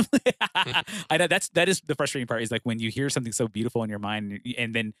 That's I know that is the frustrating part is like when you hear something so beautiful in your mind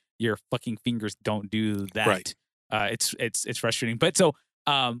and then your fucking fingers don't do that. Right. It's frustrating. But so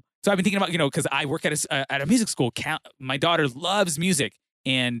I've been thinking about because I work at a music school. My daughter loves music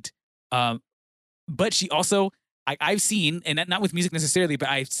and but she also I've seen, and not with music necessarily, but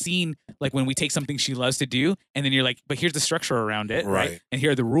I've seen like when we take something she loves to do, and then you're like, but here's the structure around it, right? Right. And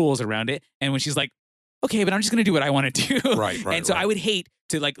here are the rules around it. And when she's like, okay, but I'm just gonna do what I want to do, Right, right, And so right. I would hate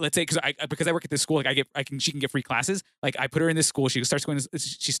to like, let's say, because I work at this school, like she can get free classes. Like I put her in this school, she starts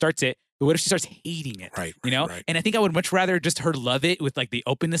it, but what if she starts hating it? Right, You know? right. And I think I would much rather just her love it with like the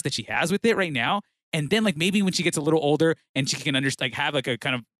openness that she has with it right now. And then like maybe when she gets a little older and she can understand, like have like a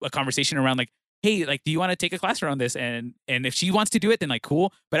kind of a conversation around like, hey, like, do you want to take a class around this? And if she wants to do it, then like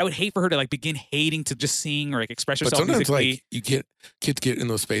cool. But I would hate for her to like begin hating to just sing or like express But herself sometimes, musically. like, you get kids get in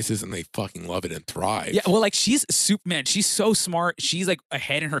those spaces and they fucking love it and thrive. Yeah, well, like she's super man. She's so smart. She's like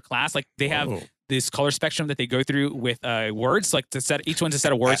ahead in her class. Like they have Whoa. this color spectrum that they go through with words. Like each one's a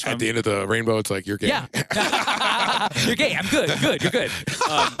set of words At the end of the rainbow, it's like you're gay. Yeah. You're gay. I'm good. Good. You're good.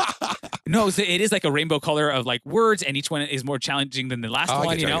 No, so it is like a rainbow color of like words, and each one is more challenging than the last Oh, I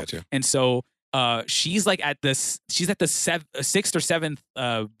one. get You you, I know. get you. And so she's like at this. She's at the sixth or seventh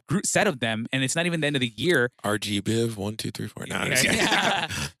group set of them, and it's not even the end of the year. RG Biv 1 2 3 4. No, I'm just kidding. Yeah.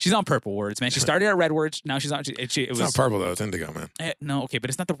 She's on purple words, man. She started at red words. Now she's on. It It's was not purple though. It's indigo, man. no, okay, but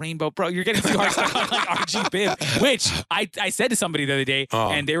it's not the rainbow, bro. You're getting too hard stuck on like RG Biv, which I said to somebody the other day, Oh.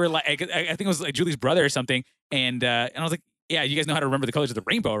 and they were like, I think it was like Julie's brother or something, and I was like, yeah, you guys know how to remember the colors of the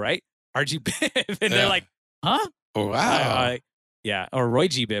rainbow, right? RG Biv, and Yeah. they're like, huh? Oh wow. Yeah, or Roy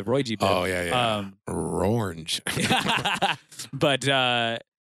G Biv. Oh yeah. Orange. But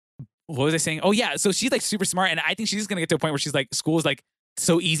what was I saying? Oh yeah, so she's like super smart, and I think she's gonna get to a point where she's like, school is like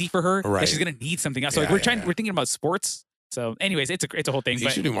so easy for her that Right. she's gonna need something else. So like Yeah, we're yeah. thinking about sports. So, anyways, it's a whole thing. You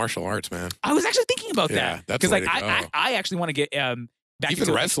But should do martial arts, man. I was actually thinking about Yeah, that that's the like way to I go. actually want to get back Even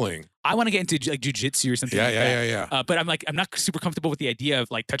into wrestling. I want to get into like jujitsu or something. Yeah, like yeah, that. yeah, yeah. But I'm not super comfortable with the idea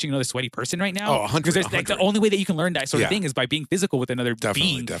of like touching another sweaty person right now. Oh, 100, Because there's like the 100. only way that you can learn that sort of Yeah. thing is by being physical with another Definitely,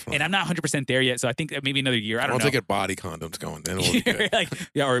 being. definitely. And I'm not 100% there yet. So I think that maybe another year. I don't Once know. I get body condoms going, then it'll be good. like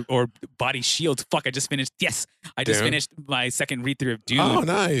or body shields. Fuck! I just finished. Yes, I just Dune? finished my second read through of Dune. Oh,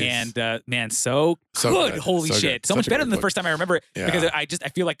 nice. And man, so So good. Holy so shit! good. So Such much a better good than the book. first time I remember it Yeah. because I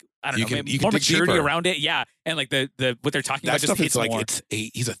feel like I don't You know, can- maybe you can more dig maturity deeper. around it. Yeah, and like the what they're talking That about just stuff hits is like more.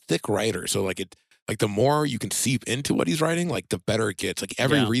 he's a thick writer, so like the more you can seep into what he's writing, like the better it gets. Like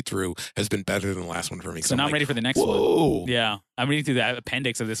every Yeah. read through has been better than the last one for me. So now I'm like, ready for the next whoa. one. Yeah, I'm reading through the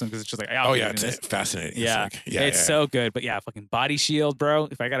appendix of this one because it's just like Oh yeah, it's it's fascinating. Yeah. It's like, yeah, it's yeah. so good. But yeah, fucking body shield, bro.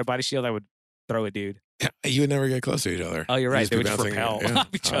 If I got a body shield, I would throw it, dude. Yeah, you would never get close to each other. Oh, you're You'd right. They be would just bouncing, repel off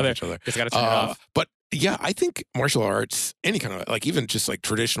each other. Just gotta turn it off. But yeah, I think martial arts, any kind of like even just like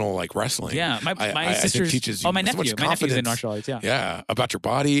traditional like wrestling. Yeah, my I think sister's teaches oh you my so nephew, much my nephew's in confidence. martial arts. Yeah. Yeah, about your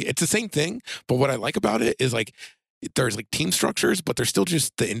body. It's the same thing, but what I like about it is like there's like team structures, but they're still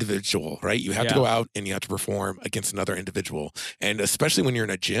just the individual, right? You have to Yeah. go out and you have to perform against another individual. And especially when you're in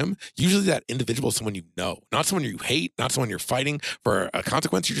a gym, usually that individual is someone you know, not someone you hate, not someone you're fighting for a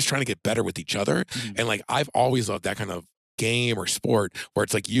consequence. You're just trying to get better with each other. Mhm. And like I've always loved that kind of game or sport where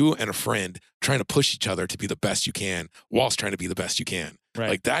it's like you and a friend trying to push each other to be the best you can whilst trying to be the best you can. Right.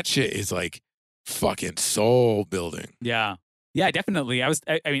 Like that shit is like fucking soul building. Yeah. Yeah, definitely. I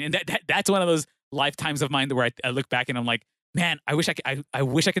mean, and that's one of those lifetimes of mine where I look back and I'm like, man, I wish I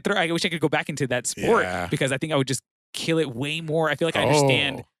could go back into that sport Yeah. because I think I would just kill it way more. I feel like I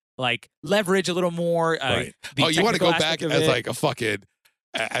understand Oh. like leverage a little more. Right. The Oh, you want to technical go back aspect of as it. like a fucking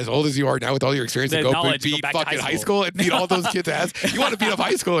as old as you are now with all your experience The and go knowledge, go beat back to fucking high high school and beat all those kids' ass. You want to beat up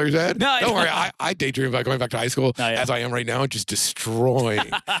high schoolers, man? No, Don't worry. I daydream about going back to high school Oh, yeah. as I am right now and just destroying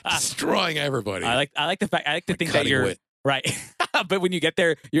everybody. I like the fact. I like to Like think that cutting you're wit. right, but when you get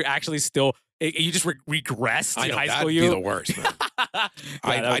there, you're actually still. You just regress I to know high that'd school. be You the worst, man. Yeah, that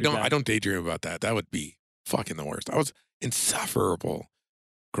would be I bad. don't daydream about that. That would be fucking the worst. I was insufferable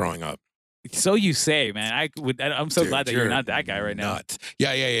growing up. So you say, man. I'm so Dude, glad that you're not that guy right now. nuts.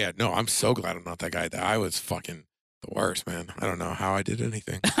 Yeah. No, I'm so glad I'm not that guy. That I was fucking the worst, man. I don't know how I did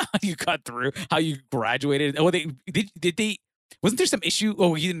anything. You got through. How you graduated? Oh, they did they? Wasn't there some issue?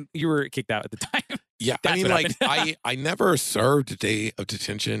 Oh, you didn't. You were kicked out at the time. Yeah, That's I mean, what like happened. I never served a day of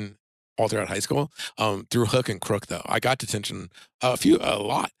detention all throughout high school. Through hook and crook, though, I got detention a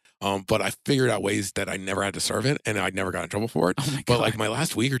lot. But I figured out ways that I never had to serve it, and I never got in trouble for it. Oh my god! But like my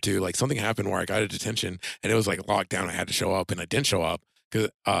last week or two, like something happened where I got a detention, and it was like locked down. I had to show up, and I didn't show up.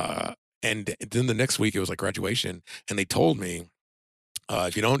 And then the next week it was like graduation, and they told me.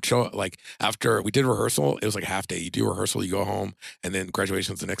 If you don't show up, like after we did rehearsal, it was like a half day. You do rehearsal, you go home, and then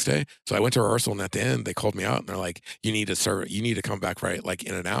graduation's the next day. So I went to rehearsal, and at the end, they called me out, and they're like, "You need to come back right like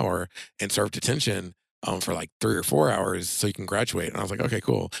in an hour and serve detention for like 3 or 4 hours so you can graduate." And I was like, "Okay,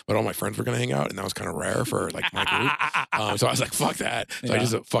 cool." But all my friends were gonna hang out, and that was kind of rare for like my group. So I was like, "Fuck that!" So I Yeah.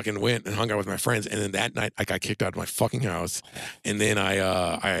 just fucking went and hung out with my friends. And then that night, I got kicked out of my fucking house, and then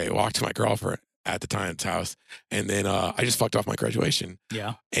I walked to my girlfriend at the time's house, and then I just fucked off my graduation.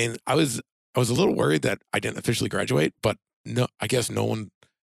 Yeah. And I was a little worried that I didn't officially graduate, but no, I guess no one.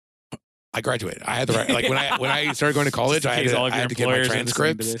 I graduated. I had the right. Like when I started going to college, I In case all of had your to get my employers are listening to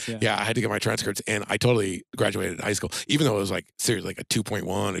transcripts. this, Yeah, I had to get my transcripts, and I totally graduated high school, even though it was like seriously like a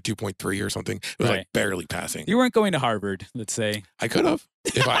 2.1, a 2.3 or something. It was Right. like barely passing. You weren't going to Harvard, let's say. I could have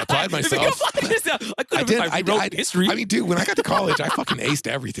if I applied If you myself. applied yourself, I could I have did. if I wrote history. I mean, dude, when I got to college, I fucking aced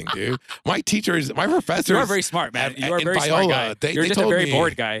everything, dude. My teachers, my professors. you are very smart, man. at- You are a in very smart Biola, guy. they You're just a told very me-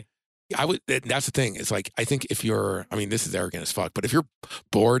 bored guy. I would. That's the thing. It's like I think if you're, I mean, this is arrogant as fuck, but if you're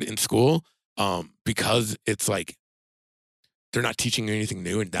bored in school, because it's like they're not teaching you anything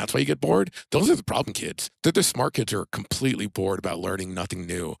new, and that's why you get bored. Those are the problem kids. They're the smart kids who are completely bored about learning nothing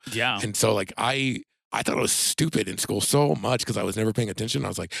new. Yeah. And so, like, I thought I was stupid in school so much because I was never paying attention. I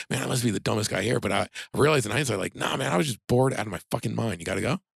was like, man, I must be the dumbest guy here. But I realized in hindsight, like, nah, man, I was just bored out of my fucking mind. You got to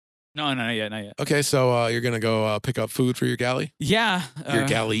go. No, not yet. Okay, so you're gonna go pick up food for your galley, Yeah. your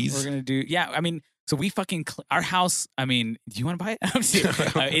galleys. We're gonna do. Yeah. I mean, so we fucking our house. I mean, do you want to buy it? I'm serious.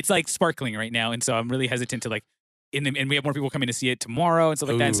 It's like sparkling right now, and so I'm really hesitant to like. And we have more people coming to see it tomorrow and stuff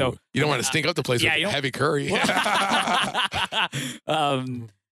like that. And so Ooh, you don't want to stink up the place yeah, with you don't- heavy curry.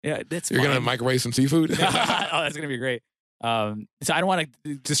 Yeah, that's You're gonna fine. microwave some seafood. Oh, that's gonna be great. So I don't want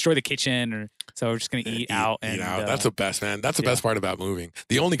to destroy the kitchen, or so we're just gonna eat out. And, eat out. That's the best, man. That's the yeah. best part about moving.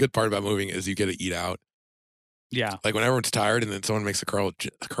 The only good part about moving is you get to eat out. yeah. Like when everyone's tired, and then someone makes a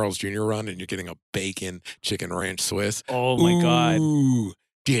Carl's Jr. run, and you're getting a bacon chicken ranch Swiss. Oh my god. Ooh,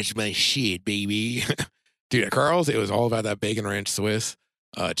 that's my shit, baby. Dude, at Carl's, it was all about that bacon ranch Swiss.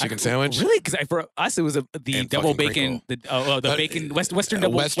 chicken sandwich. Really? Because for us, it was the And double fucking bacon, crinkle. the bacon Western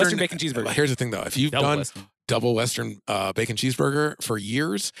bacon cheeseburger. Here's the thing, though. If you've Double done Western. double Western bacon cheeseburger for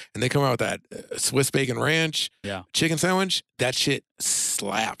years, and they come out with that Swiss bacon ranch Yeah. chicken sandwich, that shit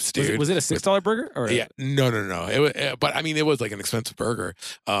slaps, dude. Was it a $6 burger? Or Yeah, no. It was, but I mean, it was like an expensive burger.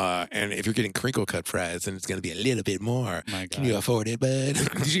 And if you're getting crinkle cut fries, then it's going to be a little bit more. My Can you God. afford it, bud?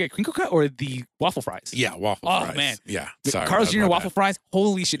 Did you get crinkle cut or the waffle fries? Yeah, waffle Oh, fries. man. Yeah, The sorry. Carl's that was Jr. my waffle bad. fries.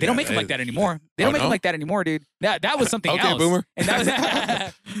 Holy shit! They don't Yeah, make them like they- that anymore. They don't Oh, make them no? like that anymore, dude. That was something Okay, else. boomer. And that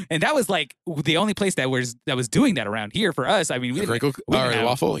was and that was like the only place that was doing that around here for us. I mean, we The didn't, crinkle we didn't or the have-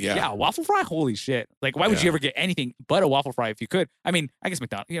 waffle? yeah. Yeah. Waffle fry. Holy shit! Like, why would you Yeah. ever get anything but a waffle fry if you could? I mean, I guess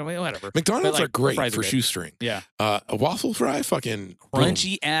McDonald's. You know, whatever. McDonald's But, like, are great fries are for good. shoestring. Yeah, A waffle fry, fucking boom.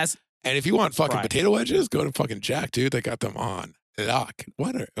 crunchy ass. And if you want fucking fry. potato wedges, go to fucking Jack, dude. They got them on lock.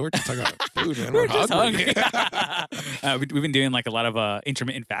 We're just talking about food, man. We're just hungry. hungry. We've been doing like a lot of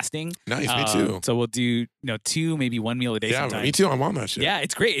intermittent fasting. Nice, me too. So we'll do 2, maybe 1 meal a day. Yeah, sometimes. me too. I'm on that shit. Yeah,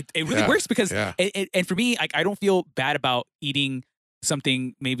 it's great. It really Yeah, works because, yeah. and for me, like I don't feel bad about eating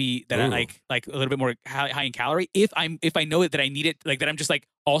something maybe that I Ooh. like a little bit more high in calorie if I know that I need it, like that I'm just like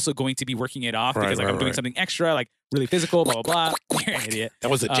also going to be working it off Right, because like I'm right, doing right. something extra, like really physical, blah blah blah. You're an idiot. That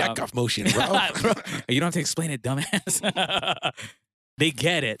was a jack off motion, bro. Bro, you don't have to explain it, dumbass. They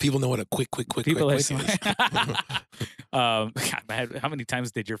get it. People know what a quick People quick are is. God, man, how many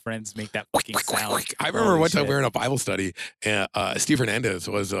times did your friends make that fucking sound? I remember Holy one time shit. we were in a Bible study, and Steve Hernandez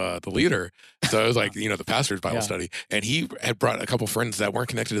was the leader. So it was like, the pastor's Bible Yeah. study. And he had brought a couple friends that weren't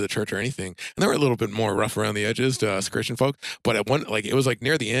connected to the church or anything. And they were a little bit more rough around the edges to us Christian folk. But at one, like, it was like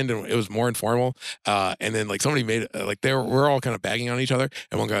near the end and it was more informal. And then like somebody made, like, we're all kind of bagging on each other.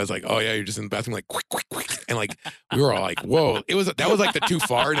 And one guy was like, oh yeah, you're just in the bathroom, like, quick. And like, we were all like, whoa. That was like the too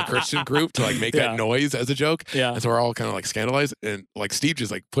far in a Christian group to like make Yeah. that noise as a joke. Yeah. And so we're all kind of like scandalized. And like Steve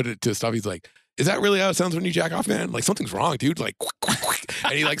just like put it to stuff. He's like, is that really how it sounds when you jack off, man? Like something's wrong, dude. Like, quick.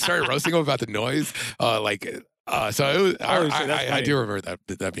 And he like started roasting him about the noise. So it was, Holy shit, that's I funny. do remember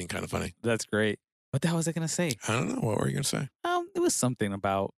that being kind of funny. That's great. What the hell was I gonna say? I don't know. What were you going to say? It was something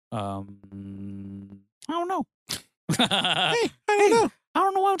about I don't know. Hey, I don't know. I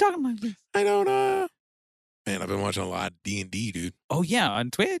don't know why I'm talking like this. I don't know. Man, I've been watching a lot of D&D, dude. Oh yeah, on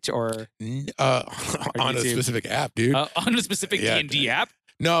Twitch or On a YouTube? specific app, dude. on a specific Yeah. D&D app.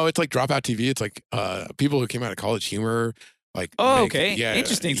 No, it's like Dropout TV. It's like people who came out of College Humor. Like, Oh, make- okay, yeah,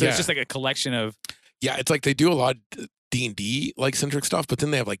 interesting. So yeah. it's just like a collection of. Yeah, it's like they do a lot of D&D like centric stuff, but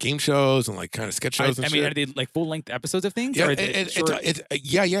then they have like game shows and like kind of sketch shows and I mean, shit. are they like full length episodes of things? Yeah, or is it short? it's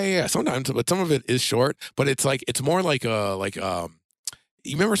yeah. Sometimes, but some of it is short. But it's like it's more like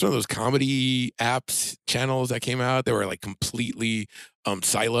you remember some of those comedy apps channels that came out? They were like completely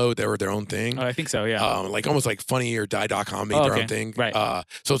siloed. They were their own thing. Oh, I think so. Yeah. Like almost like Funny or Die.com made Oh, their okay. own thing. Right.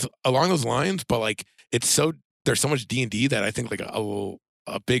 So it's along those lines, but like there's so much D&D that I think like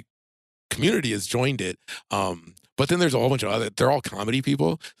a big community has joined it. But then there's a whole bunch of they're all comedy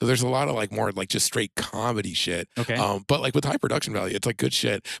people. So there's a lot of like more like just straight comedy shit. okay. But like with high production value, it's like good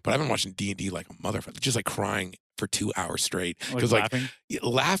shit. But I've been watching D&D like a motherfucker, just like crying for 2 hours straight. Because like laughing.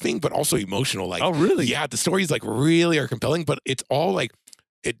 laughing, but also emotional. Like, Oh, really? yeah, the stories like really are compelling, but it's all like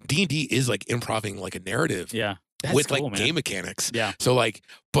D&D is like improving like a narrative Yeah. That's with cool, like man. game mechanics. Yeah. So like,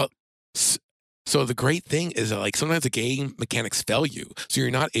 so the great thing is that like sometimes the game mechanics fail you. So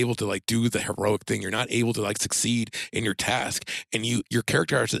you're not able to like do the heroic thing. You're not able to like succeed in your task. And your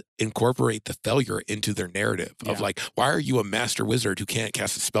character has to incorporate the failure into their narrative of Yeah. like, why are you a master wizard who can't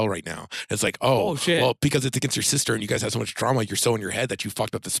cast a spell right now? And it's like, oh, shit. well, because it's against your sister and you guys have so much drama, you're so in your head that you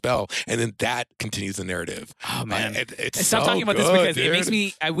fucked up the spell. And then that continues the narrative. Oh man. It's Stop so talking about this good, because it makes dude.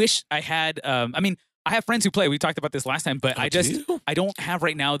 me. I wish I had. I mean, I have friends who play. We talked about this last time, but Oh, I do just you? I don't have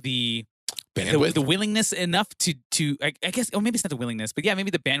right now the Bandwidth? the willingness enough to I guess. Oh, maybe it's not the willingness, but yeah,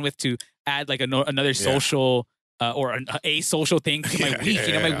 maybe the bandwidth to add like another social or a social thing to my Yeah, week. yeah,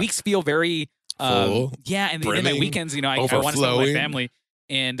 You know, my yeah. weeks feel very Full, yeah, and my brimming, weekends. You know, I want to spend with my overflowing. family.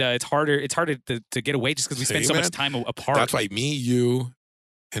 And it's harder to get away just because we spend See, so man? much time apart. That's why me, you,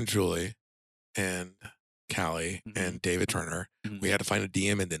 and Julie, and Callie, Mhm. and David Turner, Mhm. we had to find a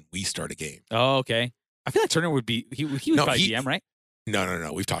DM and then we start a game. Oh, okay. I feel like Turner would be he would No, probably he- DM, right?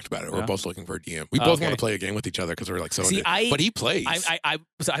 No. We've talked about it. We're Yeah. both looking for a DM. We Oh, both okay. want to play a game with each other because we're like so. See, into it. But he plays. I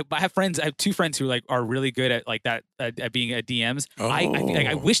have friends. I have two friends who like are really good at like that at being at DMs. I think, like,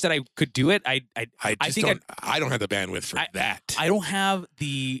 I Oh. wish that I could do it. I just think I don't have the bandwidth for that. I don't have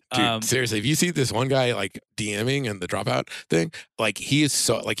the Dude, seriously, if you see this one guy like DMing and the dropout thing, like he is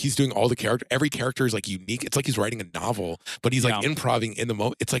so like he's doing all the character. Every character is like unique. It's like he's writing a novel, but he's like improving in the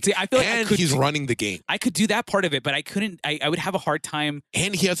moment. It's like, see, I feel like and he's running the game. I could do that part of it, but I couldn't. I would have a hard time.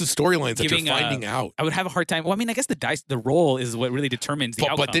 And he has the storylines that you're finding out. I would have a hard time. Well, I mean, I guess the role is what really determines the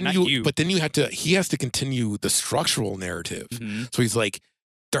outcome. But then he has to continue the structural narrative. Mm-hmm. So he's like,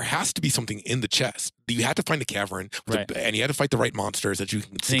 there has to be something in the chest. You had to find a cavern, and you had to fight the right monsters that you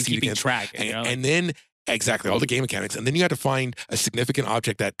can succeed against. Track, and then exactly all the game mechanics, and then you had to find a significant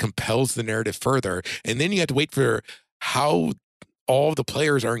object that compels the narrative further, and then you had to wait for how all the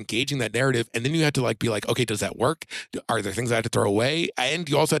players are engaging that narrative, and then you had to like be like, okay, does that work? Are there things I had to throw away? And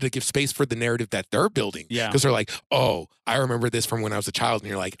you also had to give space for the narrative that they're building. Yeah, because they're like, oh, I remember this from when I was a child, and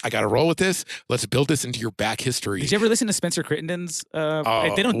you're like, I got to roll with this. Let's build this into your back history. Did you ever listen to Spencer Crittenden's?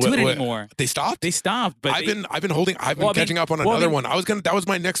 They don't do it anymore. They stopped. They stopped. But I've been catching up on another one. That was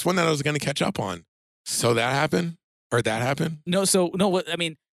my next one that I was gonna catch up on. So that happened. No. I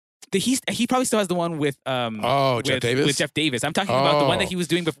mean. He probably still has the one with Jeff Davis. With Jeff Davis. I'm talking about the one that he was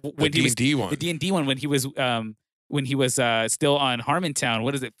doing before when the D&D one. The D&D one when he was still on Harmontown.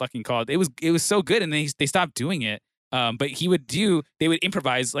 What is it fucking called? It was so good, and then they stopped doing it. But they would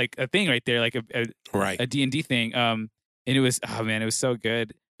improvise like a thing right there, like a D&D thing. And it was it was so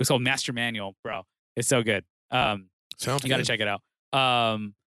good. It was called Master Manual, bro. It's so good. You got to check it out.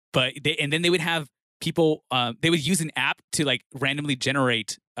 But then they would have people. They would use an app to like randomly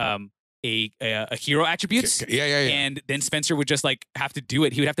generate a hero attributes. Yeah. And then Spencer would just like have to do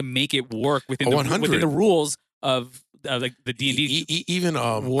it. He would have to make it work within the rules of like the D&D. Even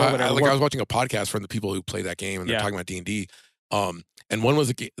I was watching a podcast from the people who play that game, and they're talking about D&D. And one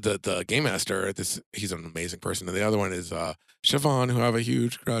was the game master. He's an amazing person, and the other one is Siobhan, who I have a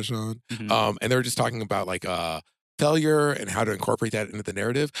huge crush on. Mm-hmm. And they were just talking about like failure and how to incorporate that into the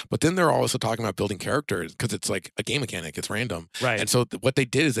narrative. But then they're also talking about building characters because it's like a game mechanic. It's random. Right. And so what they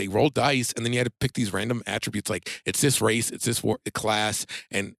did is they rolled dice, and then you had to pick these random attributes like it's this race, it's this class,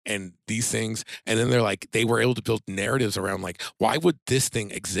 and these things. And then they were able to build narratives around like, why would this thing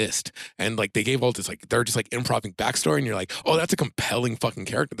exist? And like they gave all this like, they're just like improving backstory, and you're like, oh, that's a compelling fucking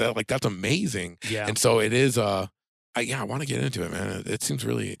character. That's amazing. Yeah. And so it is I want to get into it, man. It seems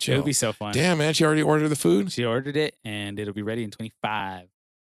really chill. It would be so fun. Damn, man. She already ordered the food? She ordered it, and it'll be ready in 25.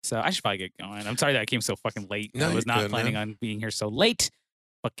 So I should probably get going. I'm sorry that I came so fucking late. No, I was not planning on being here so late.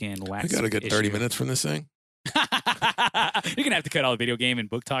 Fucking wax. We got a good 30 minutes from this thing. You're going to have to cut all the video game and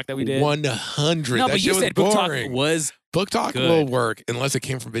book talk that we did. 100. No, but you said book talk was Book talk good. Will work unless it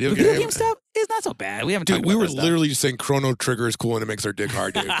came from video game. Video game stuff is not so bad. We haven't talked about we were that stuff. literally just saying Chrono Trigger is cool and it makes our dick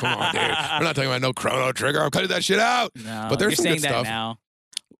hard, dude. Come on, dude. We're not talking about no Chrono Trigger. I'm cutting that shit out. No, but there's you're some saying good that stuff. now.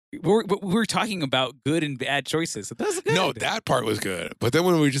 We're talking about good and bad choices. So that's good. No, that part was good. But then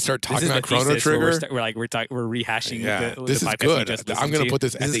when we just start talking about Chrono Trigger, we're rehashing. Yeah, this is good. I'm going to put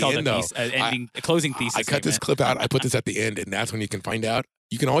this at the end, though. Closing thesis. I cut this clip out. I put this at the end, and that's when you can find out.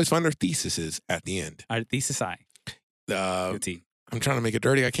 You can always find our theses at the end. Our thesis I'm trying to make it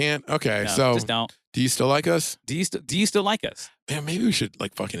dirty. I can't. Okay, no, so just don't. Do you still like us? Do you still like us? Man, maybe we should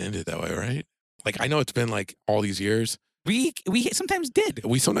like fucking end it that way, right? Like I know it's been like all these years. We sometimes did.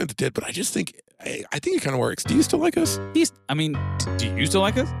 We sometimes did, but I just think I think it kind of works. Do you still like us? Do you still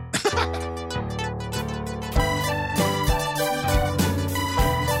like us?